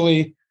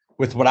 especially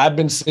with what I've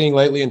been seeing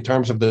lately in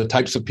terms of the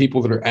types of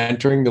people that are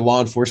entering the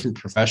law enforcement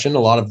profession. A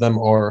lot of them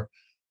are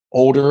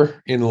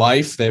older in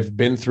life. They've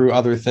been through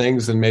other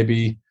things and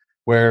maybe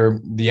where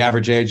the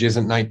average age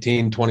isn't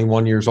 19,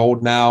 21 years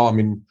old now. I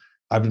mean,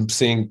 I've been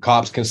seeing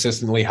cops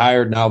consistently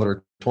hired now that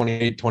are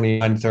 28,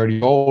 29,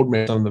 30 old.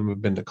 Maybe some of them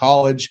have been to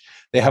college.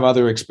 They have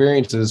other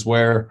experiences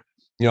where,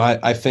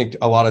 I think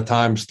a lot of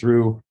times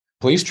through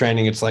police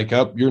training, it's like,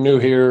 oh, you're new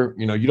here.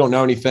 You don't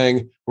know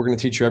anything. We're going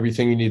to teach you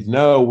everything you need to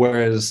know.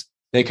 Whereas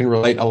they can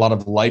relate a lot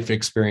of life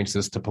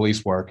experiences to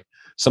police work.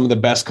 Some of the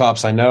best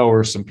cops I know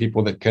are some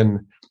people that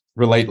can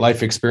relate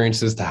life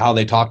experiences to how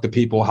they talk to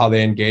people, how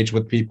they engage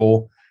with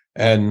people.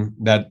 And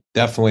that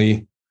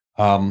definitely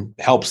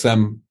helps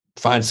them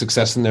find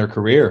success in their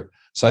career.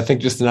 So I think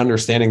just an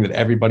understanding that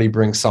everybody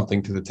brings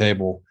something to the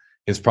table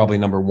is probably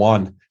number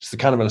 1. Just a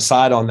kind of an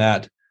aside on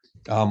that.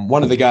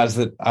 One of the guys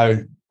that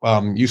I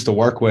used to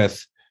work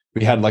with,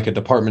 we had like a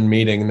department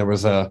meeting, and there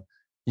was a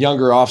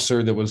younger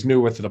officer that was new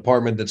with the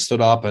department that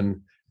stood up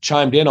and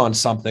chimed in on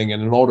something.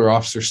 And an older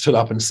officer stood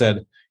up and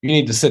said, "You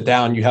need to sit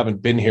down. You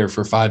haven't been here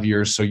for 5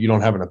 years, so you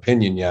don't have an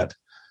opinion yet."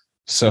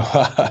 So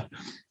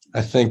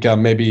I think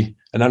maybe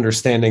an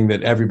understanding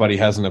that everybody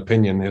has an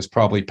opinion is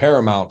probably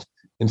paramount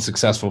in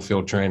successful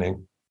field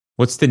training.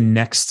 What's the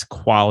next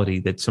quality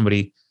that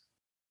somebody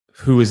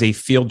who is a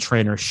field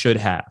trainer should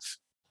have?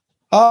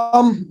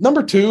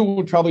 Number 2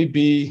 would probably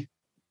be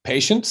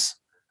patience,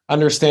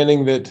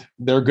 understanding that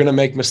they're going to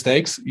make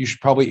mistakes. You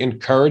should probably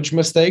encourage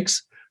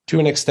mistakes to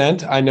an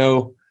extent. I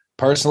know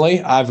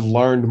personally, I've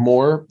learned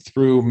more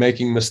through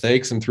making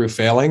mistakes and through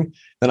failing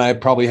than I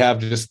probably have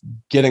just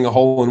getting a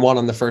hole in one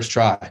on the first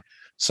try.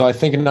 So I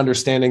think an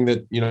understanding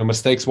that,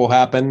 mistakes will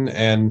happen,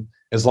 and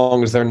as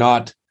long as they're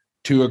not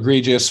too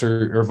egregious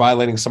or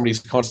violating somebody's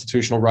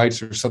constitutional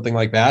rights or something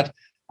like that,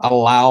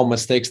 allow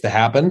mistakes to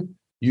happen,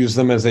 use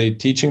them as a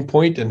teaching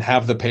point, and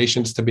have the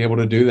patience to be able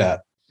to do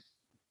that.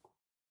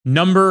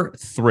 Number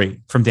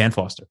 3 from Dan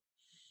Foster.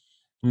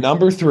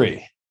 Number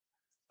 3.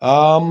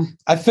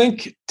 I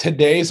think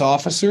today's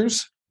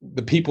officers,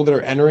 the people that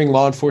are entering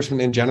law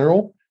enforcement in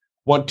general,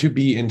 want to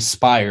be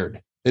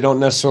inspired. They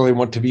don't necessarily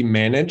want to be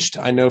managed.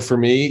 I know for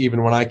me,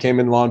 even when I came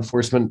in law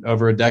enforcement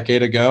over a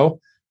decade ago,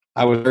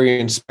 I was very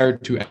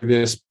inspired to enter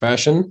this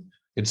profession.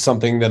 It's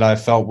something that I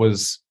felt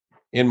was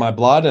in my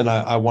blood, and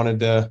I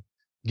wanted to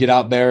get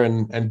out there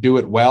and do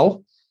it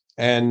well.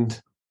 And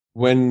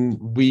when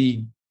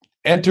we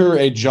enter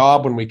a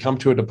job, when we come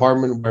to a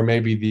department where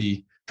maybe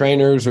the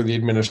trainers or the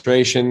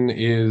administration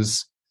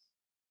is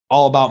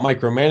all about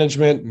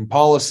micromanagement and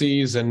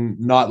policies and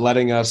not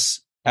letting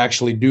us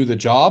actually do the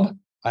job,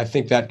 I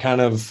think that kind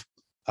of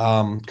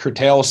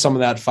curtails some of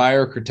that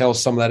fire,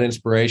 curtails some of that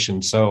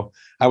inspiration. So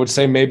I would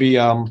say maybe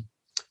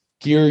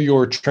gear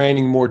your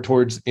training more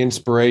towards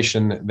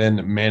inspiration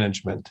than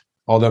management.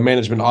 Although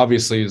management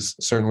obviously is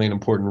certainly an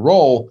important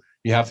role,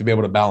 you have to be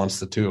able to balance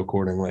the two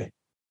accordingly.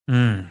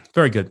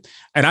 Very good.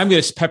 And I'm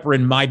going to pepper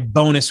in my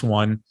bonus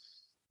one,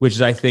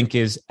 which I think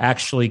is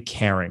actually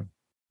caring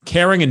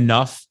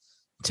enough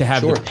to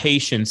have the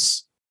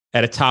patience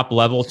at a top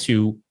level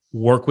to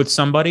work with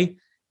somebody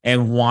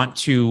and want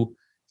to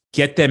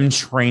get them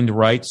trained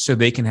right so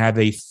they can have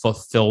a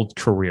fulfilled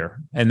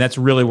career. And that's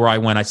really where I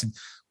went. I said,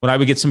 when I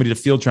would get somebody to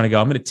field train, I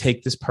go, I'm going to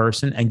take this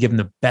person and give them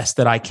the best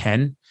that I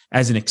can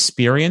as an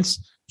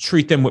experience,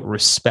 treat them with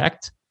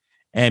respect.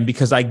 And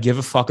because I give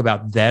a fuck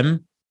about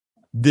them,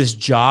 this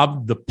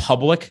job, the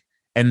public,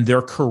 and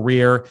their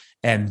career,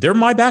 and they're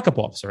my backup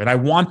officer. And I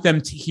want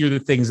them to hear the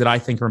things that I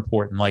think are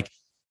important. Like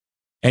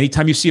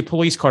anytime you see a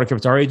police car, if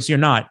it's our agency or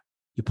not,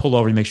 you pull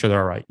over and make sure they're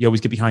all right. You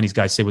always get behind these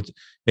guys,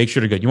 make sure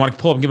they're good. You want to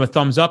pull up and give them a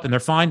thumbs up and they're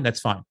fine, that's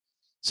fine.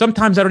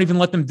 Sometimes I don't even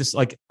let them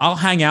I'll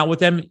hang out with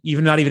them,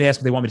 even not even ask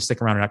if they want me to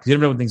stick around or not, because you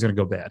don't know when things are going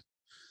to go bad.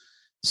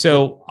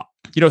 So,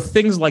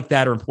 things like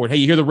that are important.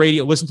 Hey, you hear the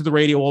radio, listen to the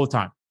radio all the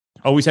time.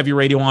 Always have your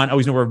radio on,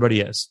 always know where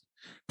everybody is.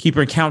 Keep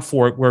an account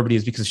for it where everybody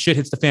is, because shit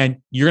hits the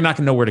fan, you're not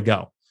going to know where to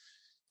go.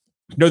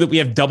 Know that we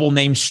have double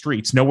named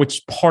streets. Know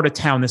which part of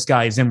town this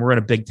guy is in. We're in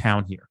a big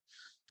town here.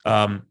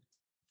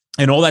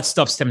 And all that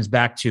stuff stems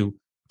back to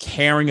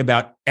caring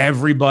about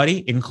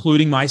everybody,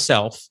 including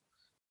myself,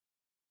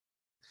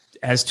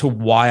 as to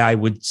why I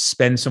would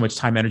spend so much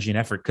time, energy, and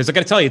effort. Because I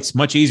got to tell you, it's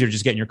much easier to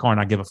just get in your car and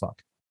not give a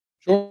fuck.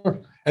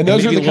 Sure. And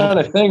those are the kind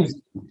of things,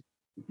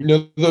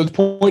 those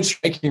points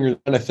making are the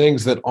kind of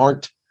things that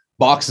aren't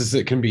boxes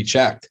that can be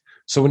checked.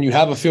 So when you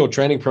have a field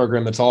training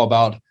program that's all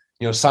about,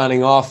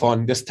 signing off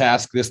on this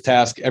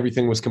task,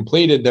 everything was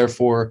completed,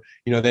 therefore,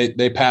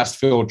 they passed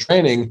field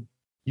training,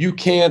 you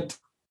can't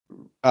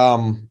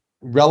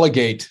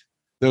relegate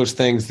those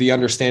things, the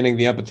understanding,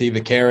 the empathy,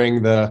 the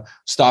caring, the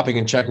stopping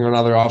and checking on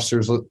other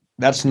officers.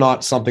 That's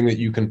not something that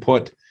you can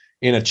put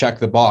in a check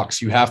the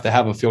box. You have to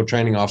have a field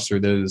training officer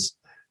that is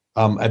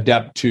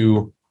adept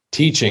to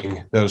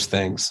teaching those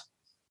things.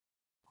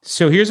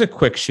 So here's a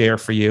quick share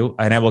for you,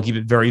 and I will keep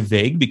it very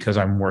vague because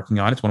I'm working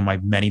on it. It's one of my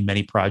many,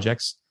 many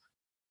projects.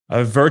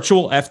 A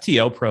virtual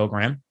FTO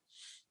program,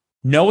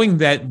 knowing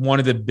that one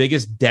of the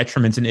biggest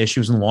detriments and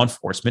issues in law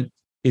enforcement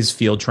is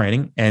field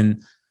training,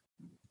 and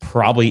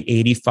probably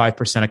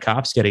 85% of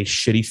cops get a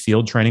shitty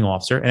field training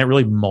officer, and it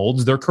really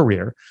molds their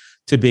career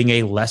to being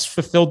a less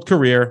fulfilled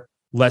career,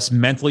 less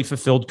mentally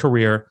fulfilled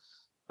career.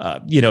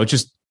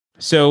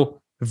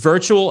 So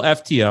virtual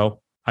FTO,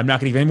 I'm not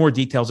going to give any more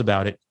details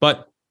about it,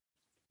 but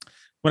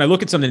when I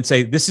look at something and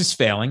say, this is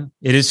failing,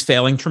 it is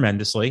failing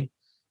tremendously.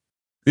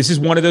 This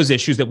is one of those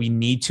issues that we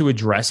need to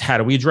address. How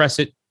do we address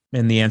it?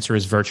 And the answer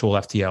is virtual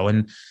FTO.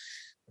 And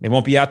it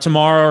won't be out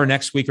tomorrow or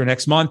next week or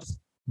next month,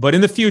 but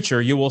in the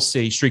future, you will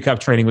see street cop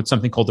training with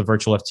something called the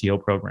virtual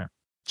FTO program.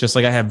 Just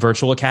like I have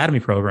virtual academy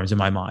programs in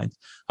my mind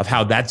of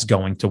how that's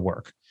going to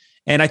work.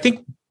 And I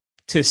think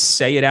to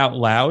say it out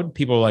loud,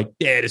 people are like,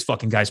 yeah, this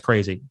fucking guy's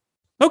crazy.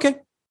 Okay,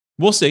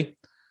 we'll see.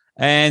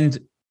 And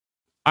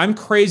I'm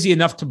crazy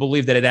enough to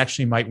believe that it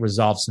actually might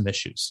resolve some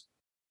issues,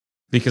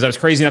 because I was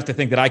crazy enough to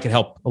think that I could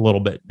help a little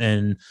bit,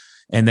 and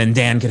then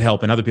Dan could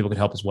help and other people could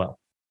help as well.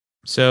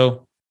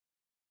 So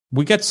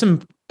we got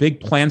some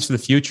big plans for the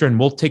future, and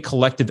we'll take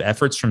collective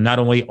efforts from not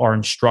only our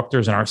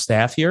instructors and our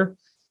staff here,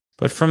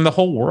 but from the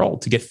whole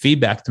world to get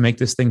feedback to make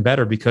this thing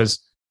better.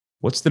 Because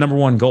what's the number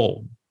one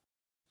goal?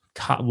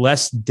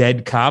 Less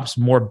dead cops,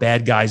 more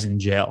bad guys in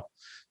jail,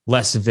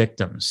 less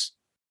victims.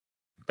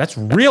 That's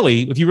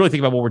really, if you really think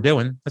about what we're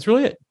doing, that's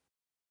really it.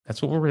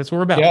 That's what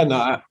we're about. Yeah,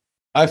 no,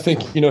 I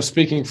think,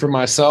 speaking for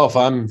myself,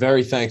 I'm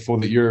very thankful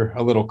that you're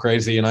a little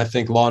crazy. And I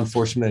think law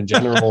enforcement in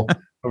general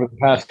over the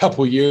past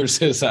couple of years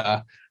is,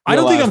 I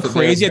don't think I'm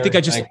crazy. I think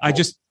I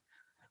just,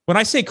 when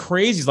I say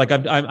crazy, it's like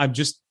I'm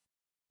just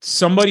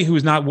somebody who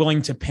is not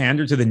willing to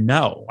pander to the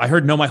no. I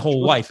heard no my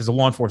whole life as a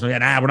law enforcement.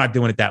 We're not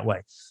doing it that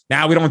way.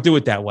 We don't do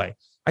it that way.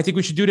 I think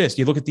we should do this.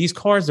 You look at these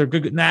cars; they're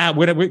good.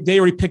 They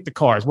already picked the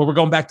cars. Well, we're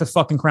going back to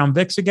fucking Crown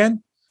Vics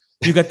again.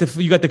 You got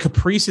the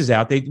Caprices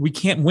out. We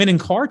can't win in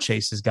car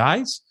chases,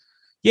 guys.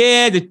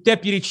 Yeah, the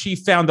deputy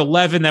chief found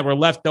 11 that were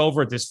left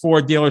over at this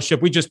Ford dealership.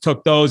 We just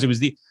took those. It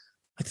was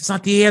it's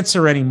not the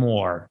answer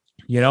anymore,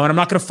 and I'm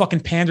not going to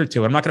fucking pander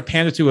to it. I'm not going to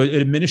pander to an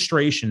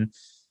administration.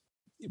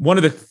 One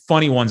of the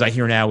funny ones I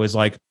hear now is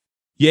like,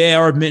 yeah,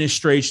 our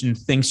administration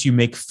thinks you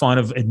make fun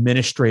of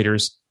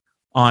administrators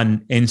on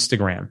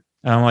Instagram.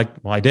 And I'm like,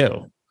 well, I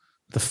do.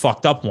 The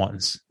fucked up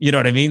ones. You know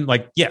what I mean?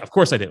 Like, yeah, of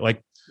course I do.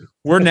 Like,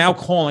 we're now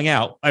calling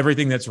out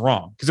everything that's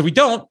wrong. Because if we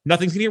don't,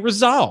 nothing's going to get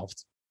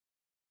resolved.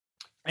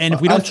 And if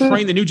we don't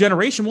train the new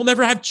generation, we'll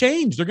never have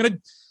change. They're going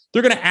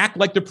to act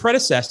like their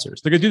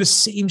predecessors. They're going to do the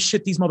same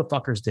shit these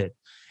motherfuckers did.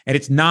 And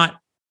it's not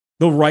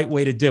the right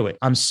way to do it.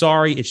 I'm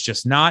sorry. It's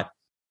just not.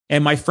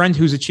 And my friend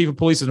who's a chief of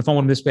police on the phone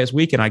with him this past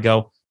week, and I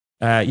go,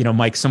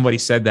 Mike, somebody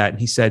said that. And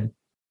he said,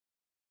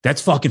 that's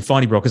fucking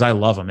funny, bro, because I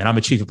love him. And I'm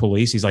a chief of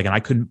police. He's like, and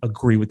I couldn't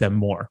agree with them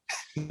more.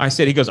 I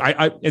said, he goes,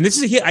 and this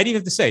is a hit. I didn't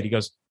have to say it. He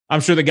goes,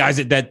 I'm sure the guys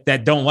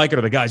that don't like it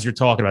are the guys you're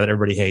talking about that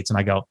everybody hates. And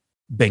I go,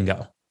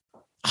 bingo.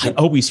 I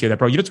always hear that,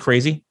 bro. You know what's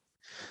crazy?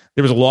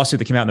 There was a lawsuit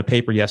that came out in the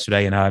paper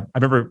yesterday. And I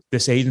remember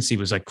this agency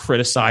was like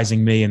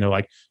criticizing me. And they're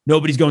like,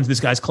 nobody's going to this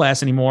guy's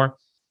class anymore.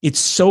 It's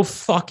so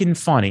fucking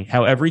funny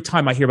how every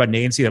time I hear about an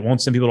agency that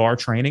won't send people to our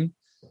training,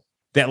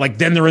 that like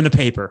then they're in the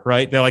paper,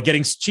 right? They're like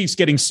Chiefs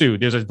getting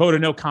sued. There's a vote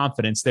of no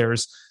confidence.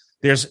 There's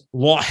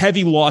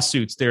heavy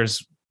lawsuits.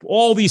 There's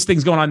all these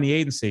things going on in the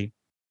agency.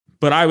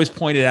 But I was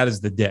pointed out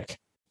as the dick.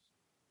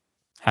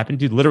 Happened,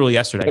 dude, literally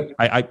yesterday.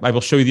 I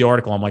will show you the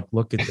article. I'm like,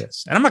 look at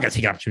this. And I'm not going to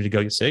take an opportunity to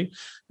go, you see?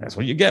 That's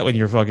what you get when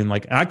you're fucking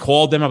like, and I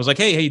called them. I was like,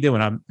 hey, how you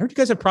doing? I heard you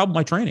guys have a problem with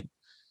my training.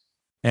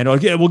 And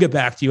we'll get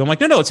back to you. I'm like,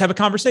 no, let's have a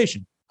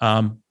conversation.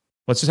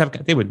 Let's just have,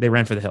 they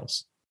ran for the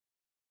hills.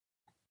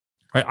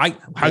 Right?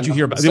 How'd you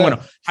hear about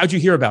how'd you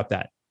hear about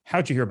that?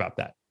 How'd you hear about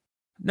that?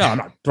 No, I'm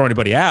not throwing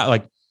anybody out.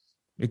 Like,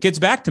 it gets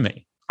back to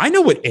me. I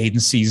know what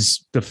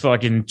agencies, the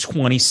fucking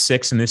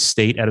 26 in this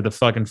state out of the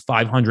fucking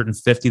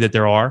 550 that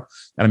there are,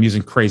 and I'm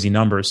using crazy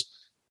numbers,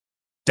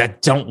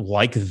 that don't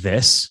like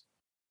this.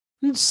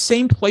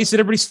 Same place that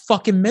everybody's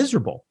fucking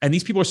miserable. And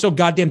these people are so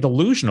goddamn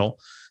delusional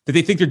that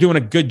they think they're doing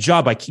a good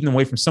job by keeping them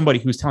away from somebody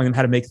who's telling them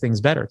how to make things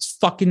better. It's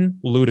fucking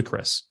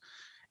ludicrous.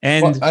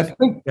 And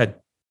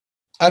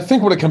I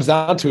think what it comes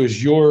down to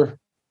is you're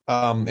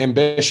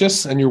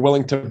ambitious and you're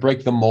willing to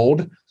break the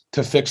mold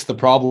to fix the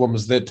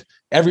problems that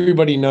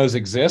everybody knows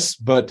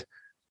exist. But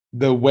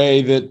the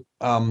way that,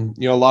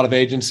 a lot of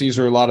agencies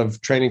or a lot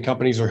of training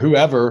companies or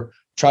whoever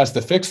tries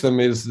to fix them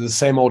is the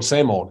same old,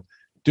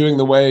 doing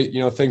the way,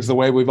 things the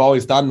way we've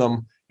always done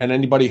them. And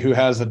anybody who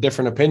has a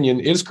different opinion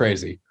is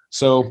crazy.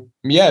 So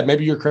yeah,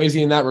 maybe you're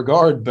crazy in that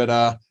regard, but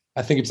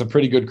I think it's a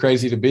pretty good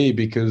crazy to be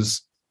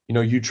because,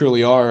 you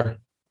truly are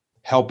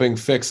helping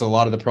fix a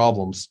lot of the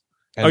problems.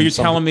 And you're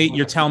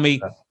telling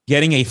me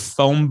getting a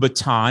foam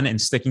baton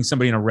and sticking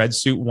somebody in a red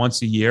suit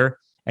once a year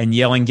and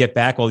yelling, get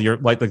back, while you're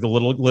like the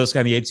little guy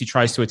in the agency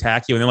tries to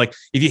attack you. And then like,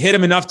 if you hit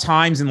him enough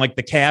times in like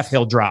the calf,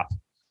 he'll drop.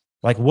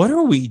 Like, what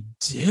are we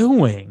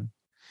doing?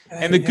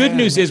 And the good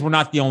news is we're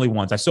not the only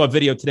ones. I saw a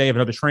video today of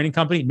another training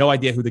company. No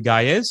idea who the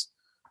guy is.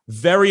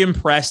 Very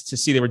impressed to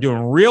see they were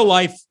doing real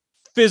life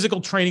physical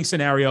training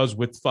scenarios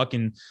with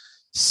fucking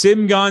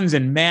sim guns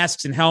and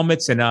masks and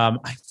helmets. And I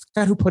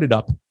forgot who put it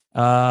up.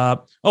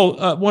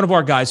 One of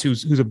our guys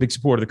who's a big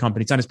supporter of the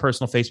company. It's on his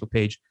personal Facebook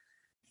page.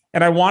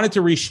 And I wanted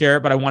to reshare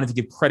it, but I wanted to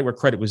give credit where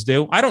credit was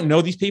due. I don't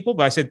know these people,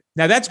 but I said,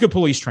 now that's good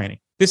police training.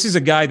 This is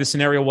a guy, the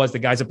scenario was the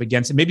guy's up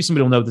against it. Maybe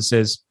somebody will know what this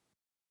is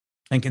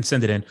and can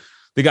send it in.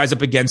 The guy's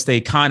up against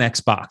a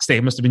Connex box. They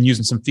must have been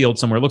using some field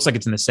somewhere. It looks like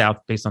it's in the South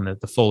based on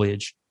the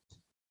foliage.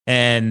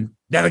 And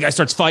the other guy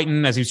starts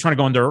fighting as he was trying to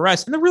go under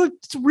arrest. And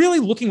it's really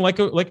looking like,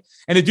 and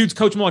the dude's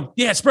coaching him like,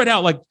 yeah, spread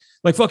out, like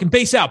fucking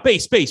base out,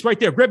 base, right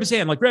there. Grab his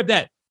hand, like grab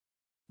that.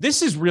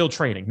 This is real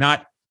training,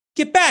 not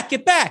get back.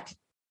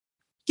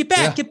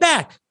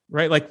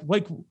 Right.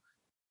 Like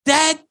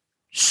that.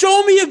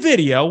 Show me a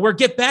video where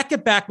get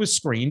back was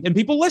screened and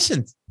people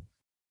listened.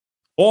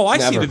 All I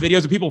see the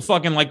videos of people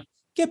fucking like,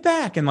 get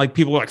back. And like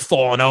people are like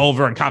falling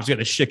over and cops get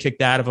the shit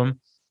kicked out of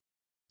them.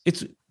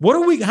 How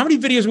many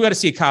videos we got to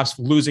see of cops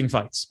losing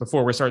fights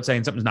before we start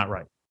saying something's not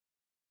right?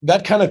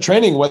 That kind of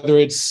training, whether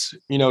it's,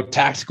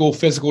 tactical,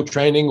 physical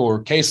training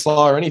or case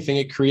law or anything,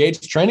 it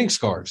creates training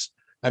scars.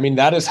 I mean,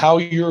 that is how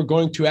you're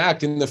going to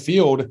act in the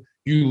field.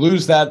 You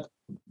lose that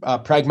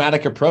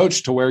pragmatic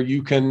approach to where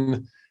you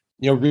can,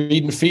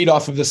 read and feed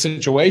off of the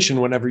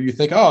situation whenever you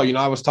think,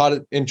 I was taught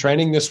it in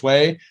training this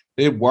way.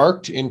 It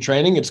worked in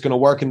training. It's going to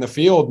work in the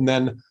field. And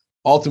then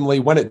ultimately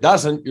when it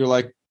doesn't, you're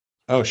like,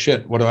 oh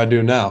shit, what do I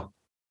do now?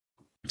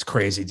 It's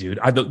crazy, dude.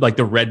 I like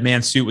the red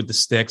man suit with the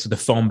sticks, with the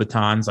foam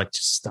batons, like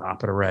just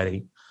stop it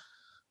already.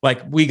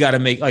 Like we got to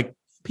make, like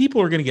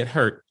people are going to get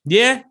hurt.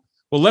 Yeah.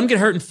 Well, let them get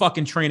hurt in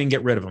fucking training,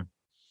 get rid of them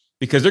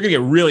because they're going to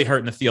get really hurt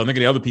in the field. And they're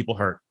going to get other people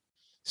hurt.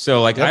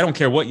 So like, I don't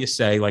care what you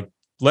say, like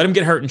let them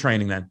get hurt in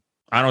training then.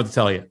 I don't know what to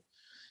tell you.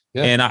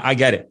 Yeah. And I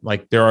get it.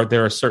 Like there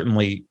are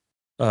certainly,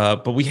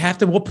 but we have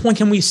to, what point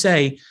can we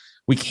say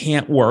we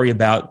can't worry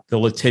about the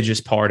litigious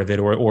part of it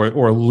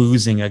or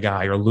losing a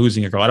guy or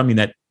losing a girl? I don't mean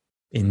that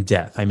in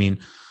death. I mean,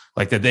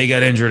 like that they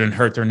got injured and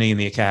hurt their knee in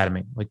the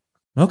academy. Like,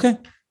 okay.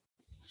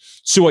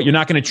 So what, you're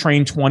not going to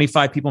train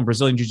 25 people in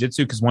Brazilian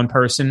jiu-jitsu because one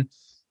person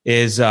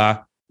is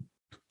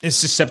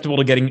susceptible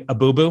to getting a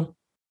boo-boo?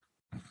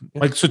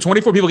 Like, so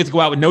 24 people get to go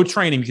out with no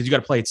training because you got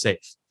to play it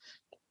safe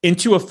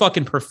into a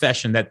fucking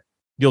profession that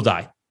you'll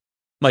die.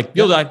 Like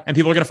you'll die and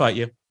people are going to fight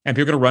you and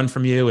people are going to run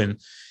from you and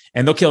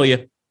they'll kill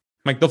you.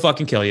 Like they'll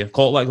fucking kill you.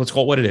 Let's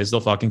call it what it is.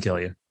 They'll fucking kill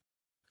you.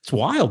 It's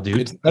wild, dude.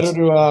 It's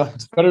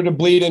better to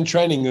bleed in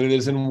training than it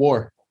is in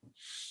war.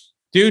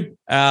 Dude,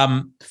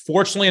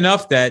 fortunately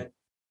enough that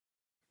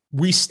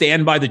we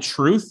stand by the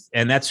truth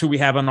and that's who we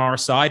have on our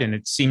side. And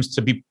it seems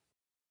to be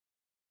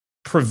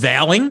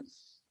prevailing.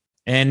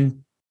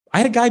 And I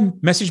had a guy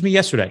message me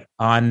yesterday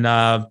on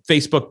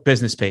Facebook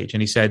business page.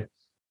 And he said,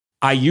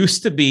 I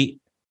used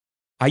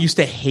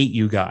to hate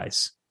you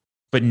guys,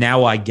 but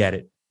now I get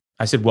it.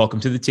 I said, welcome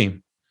to the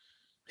team.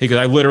 He goes,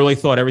 I literally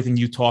thought everything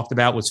you talked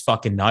about was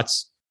fucking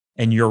nuts.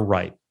 And you're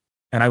right.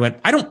 And I went,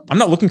 I'm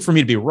not looking for me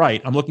to be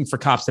right. I'm looking for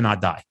cops to not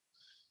die.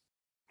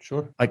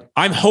 Sure. Like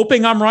I'm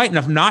hoping I'm right. And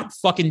if not,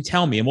 fucking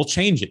tell me and we'll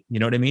change it. You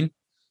know what I mean?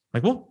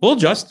 Like, we'll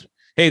adjust.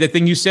 Hey, that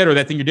thing you said, or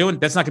that thing you're doing,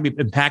 that's not going to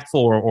be impactful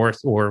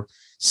or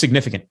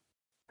significant.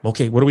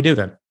 Okay. What do we do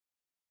then?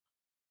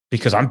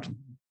 because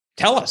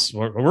tell us,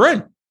 we're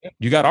in.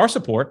 You got our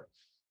support.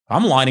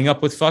 I'm lining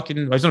up with I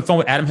was on the phone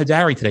with Adam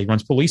Hadari today. He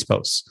runs police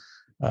posts.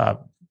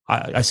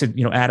 I said,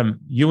 Adam,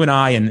 you and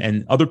I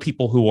and other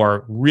people who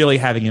are really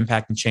having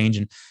impact and change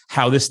and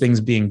how this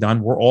thing's being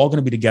done, we're all going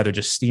to be together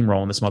just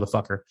steamrolling this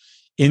motherfucker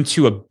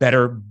into a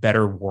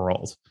better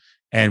world.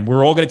 And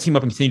we're all going to team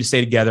up and continue to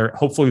stay together.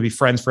 Hopefully we'll be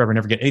friends forever,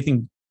 never get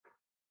anything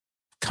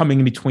coming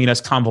in between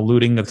us,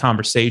 convoluting the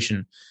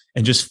conversation,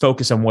 and just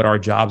focus on what our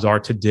jobs are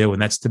to do.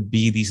 And that's to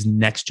be these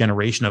next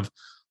generation of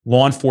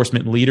law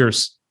enforcement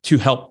leaders to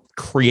help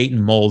create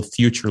and mold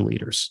future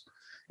leaders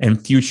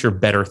and future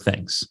better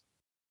things.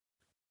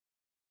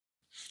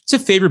 It's a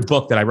favorite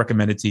book that I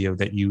recommended to you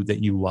that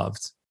you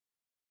loved.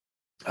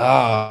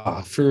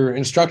 For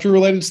instructor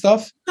related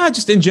stuff?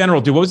 Just in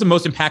general, dude. What was the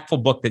most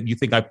impactful book that you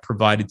think I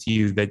provided to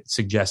you that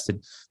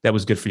suggested that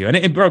was good for you? And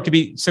it could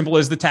be simple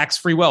as the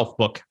Tax-Free Wealth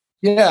book.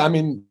 Yeah, I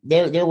mean,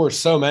 there were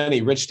so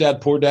many. Rich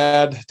Dad, Poor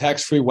Dad,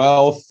 Tax-Free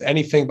Wealth,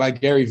 anything by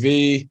Gary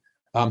Vee,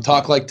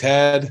 Talk Like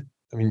Ted.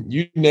 I mean,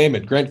 you name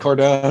it. Grant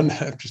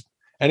Cardone, just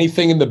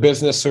anything in the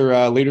business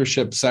or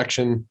leadership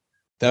section.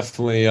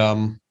 Definitely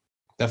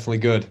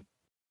good.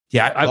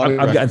 Yeah,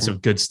 I've gotten some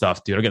good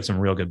stuff, dude. I've got some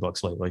real good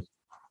books lately.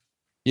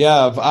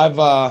 Yeah,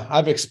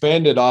 I've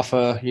expanded off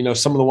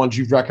some of the ones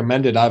you've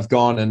recommended. I've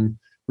gone and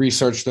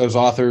researched those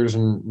authors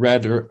and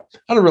read. Or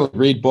I don't really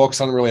read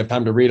books. I don't really have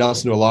time to read. I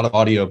listen to a lot of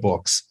audio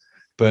books,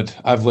 but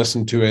I've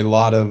listened to a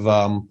lot of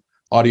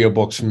audio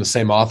books from the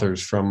same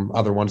authors from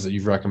other ones that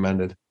you've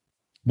recommended.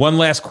 One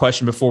last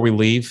question before we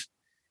leave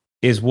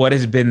is, what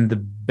has been the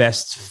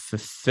best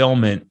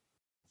fulfillment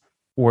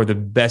or the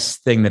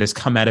best thing that has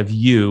come out of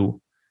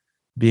you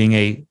being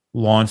a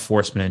law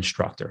enforcement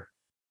instructor?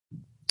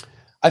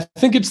 I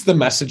think it's the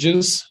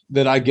messages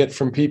that I get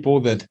from people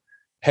that,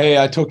 hey,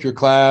 I took your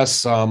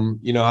class.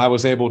 I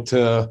was able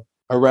to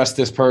arrest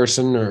this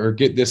person or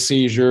get this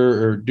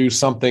seizure or do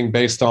something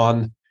based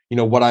on,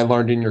 what I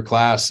learned in your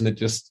class. And it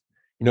just,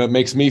 it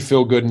makes me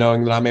feel good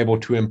knowing that I'm able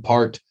to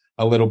impart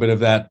a little bit of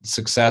that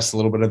success, a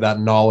little bit of that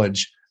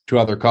knowledge to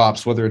other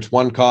cops, whether it's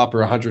one cop or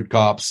 100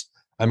 cops.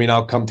 I mean,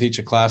 I'll come teach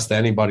a class to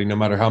anybody, no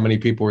matter how many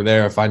people are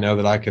there, if I know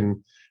that I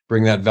can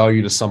bring that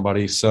value to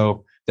somebody.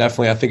 So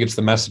definitely, I think it's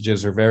the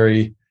messages are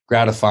very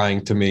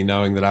gratifying to me,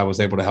 knowing that I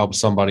was able to help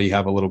somebody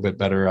have a little bit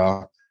better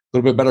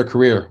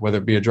career, whether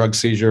it be a drug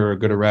seizure or a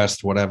good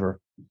arrest, whatever.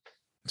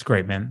 It's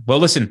great, man. Well,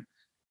 listen,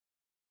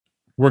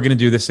 we're going to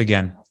do this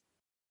again.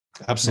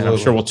 Absolutely. And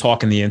I'm sure we'll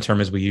talk in the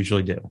interim as we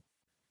usually do.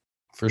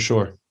 For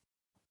sure.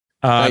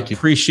 Thank you.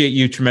 Appreciate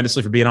you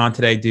tremendously for being on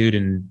today, dude.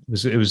 And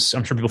it was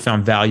I'm sure people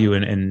found value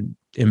and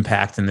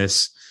impact in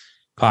this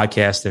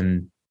podcast,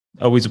 and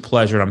always a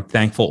pleasure. And I'm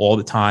thankful all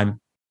the time.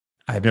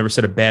 I've never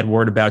said a bad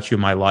word about you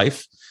in my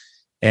life.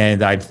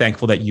 And I'm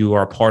thankful that you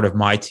are a part of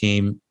my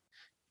team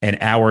and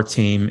our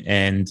team,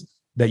 and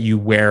that you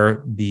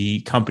wear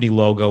the company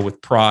logo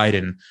with pride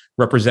and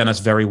represent us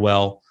very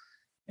well.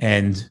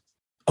 And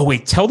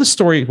tell the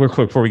story real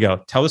quick before we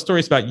go. Tell the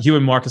stories about you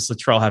and Marcus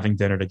Luttrell having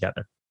dinner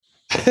together.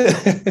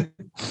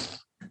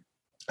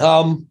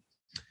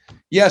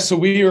 So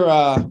we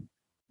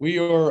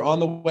are on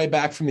the way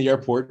back from the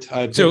airport.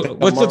 So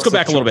let's go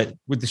back a little bit.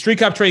 With the Street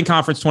Cop Training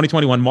Conference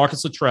 2021,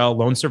 Marcus Luttrell,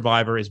 lone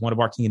survivor, is one of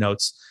our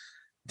keynotes.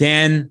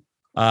 Dan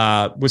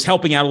was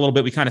helping out a little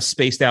bit. We kind of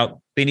spaced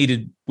out.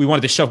 We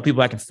wanted to shove people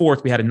back and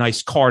forth. We had a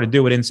nice car to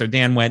do it in. So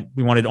Dan went.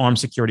 We wanted armed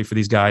security for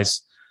these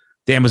guys.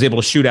 Dan was able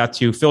to shoot out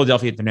to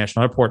Philadelphia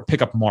International Airport,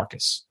 pick up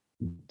Marcus.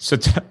 So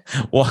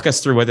walk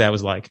us through what that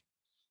was like.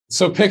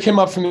 So pick him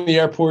up from the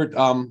airport.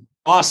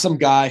 Awesome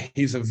guy.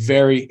 He's a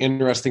very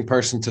interesting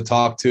person to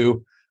talk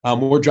to.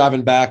 We're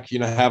driving back,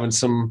 having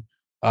some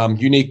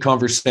unique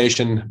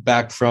conversation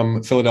back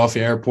from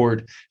Philadelphia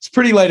Airport. It's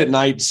pretty late at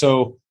night,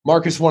 so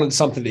Marcus wanted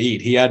something to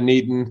eat. He hadn't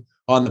eaten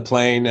on the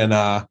plane,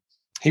 and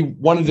he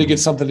wanted to get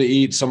something to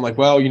eat. So I'm like,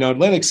 well,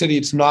 Atlantic City,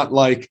 it's not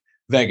like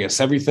Vegas.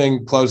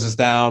 Everything closes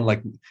down.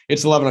 Like,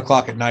 it's 11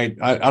 o'clock at night.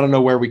 I don't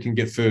know where we can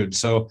get food.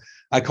 So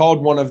I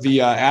called one of the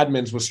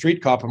admins with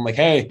Street Cop. I'm like,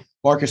 hey,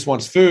 Marcus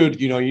wants food.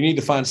 You need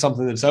to find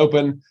something that's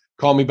open.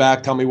 Call me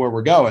back. Tell me where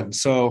we're going.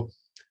 So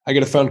I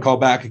get a phone call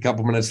back a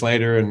couple minutes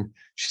later, and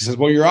she says,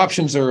 well, your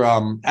options are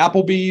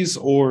Applebee's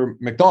or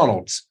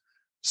McDonald's.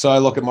 So I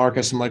look at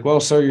Marcus. I'm like, well,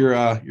 sir,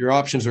 your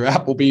options are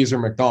Applebee's or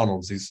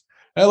McDonald's. It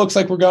looks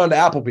like we're going to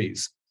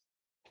Applebee's.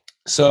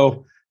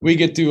 So we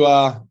get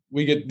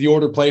the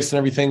order placed and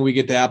everything. We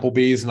get to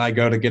Applebee's, and I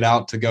go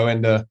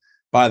in to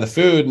buy the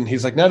food. And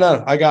he's like,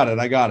 no, I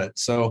got it.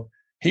 So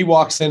he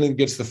walks in and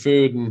gets the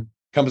food and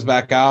comes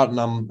back out, and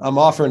I'm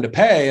offering to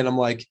pay. And I'm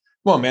like,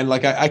 come on, man,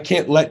 like I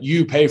can't let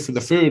you pay for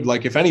the food.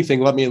 Like, if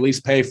anything, let me at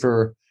least pay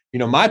for,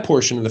 my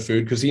portion of the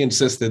food. Cause he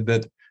insisted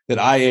that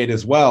I ate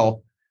as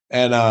well.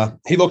 And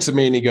he looks at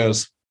me and he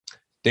goes,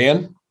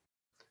 Dan,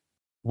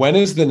 when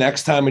is the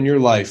next time in your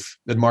life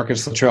that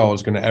Marcus Luttrell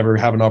is going to ever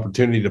have an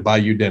opportunity to buy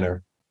you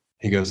dinner?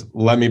 He goes,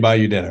 let me buy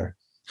you dinner.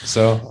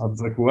 So I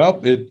was like,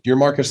 well, you're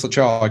Marcus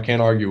Luttrell. I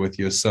can't argue with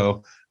you.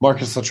 So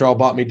Marcus Luttrell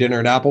bought me dinner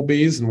at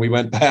Applebee's, and we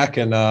went back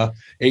and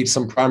ate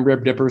some prime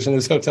rib dippers in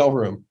his hotel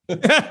room.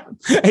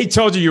 He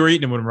told you were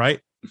eating them with him, right?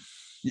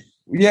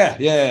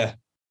 Yeah.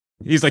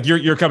 He's like,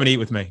 you're coming to eat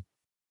with me.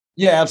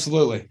 Yeah,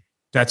 absolutely.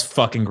 That's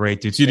fucking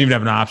great, dude. So you didn't even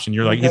have an option.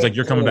 He's like,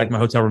 you're coming back to my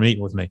hotel room and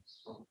eating with me.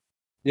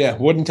 Yeah,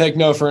 wouldn't take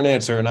no for an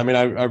answer. And I mean,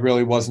 I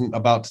really wasn't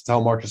about to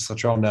tell Marcus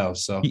Luttrell no.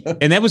 So,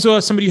 and that was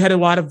somebody you had a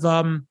lot of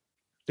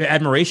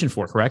admiration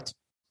for, correct?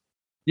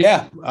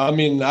 Yeah, I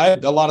mean, I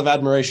had a lot of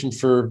admiration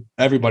for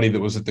everybody that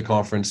was at the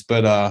conference,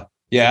 but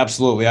yeah,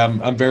 absolutely.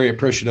 I'm very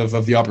appreciative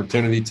of the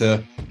opportunity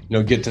to,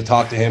 get to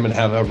talk to him and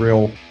have a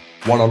real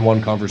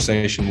one-on-one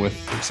conversation with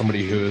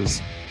somebody who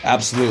is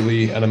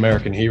absolutely an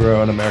American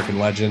hero, an American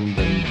legend,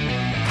 and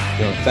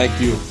thank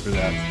you for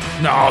that.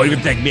 No, you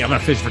can thank me. I'm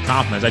not fishing for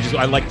compliments.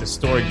 I like the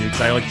story, dude.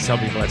 Because I like to tell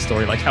people that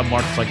story, like how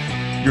Mark's like,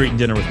 you're eating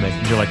dinner with me,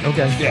 and you're like,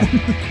 okay, yeah.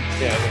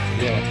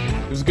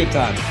 It was a good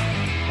time.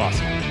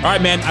 Awesome. All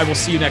right, man. I will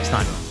see you next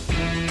time.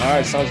 All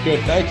right, sounds good.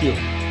 Thank you.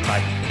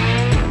 Bye.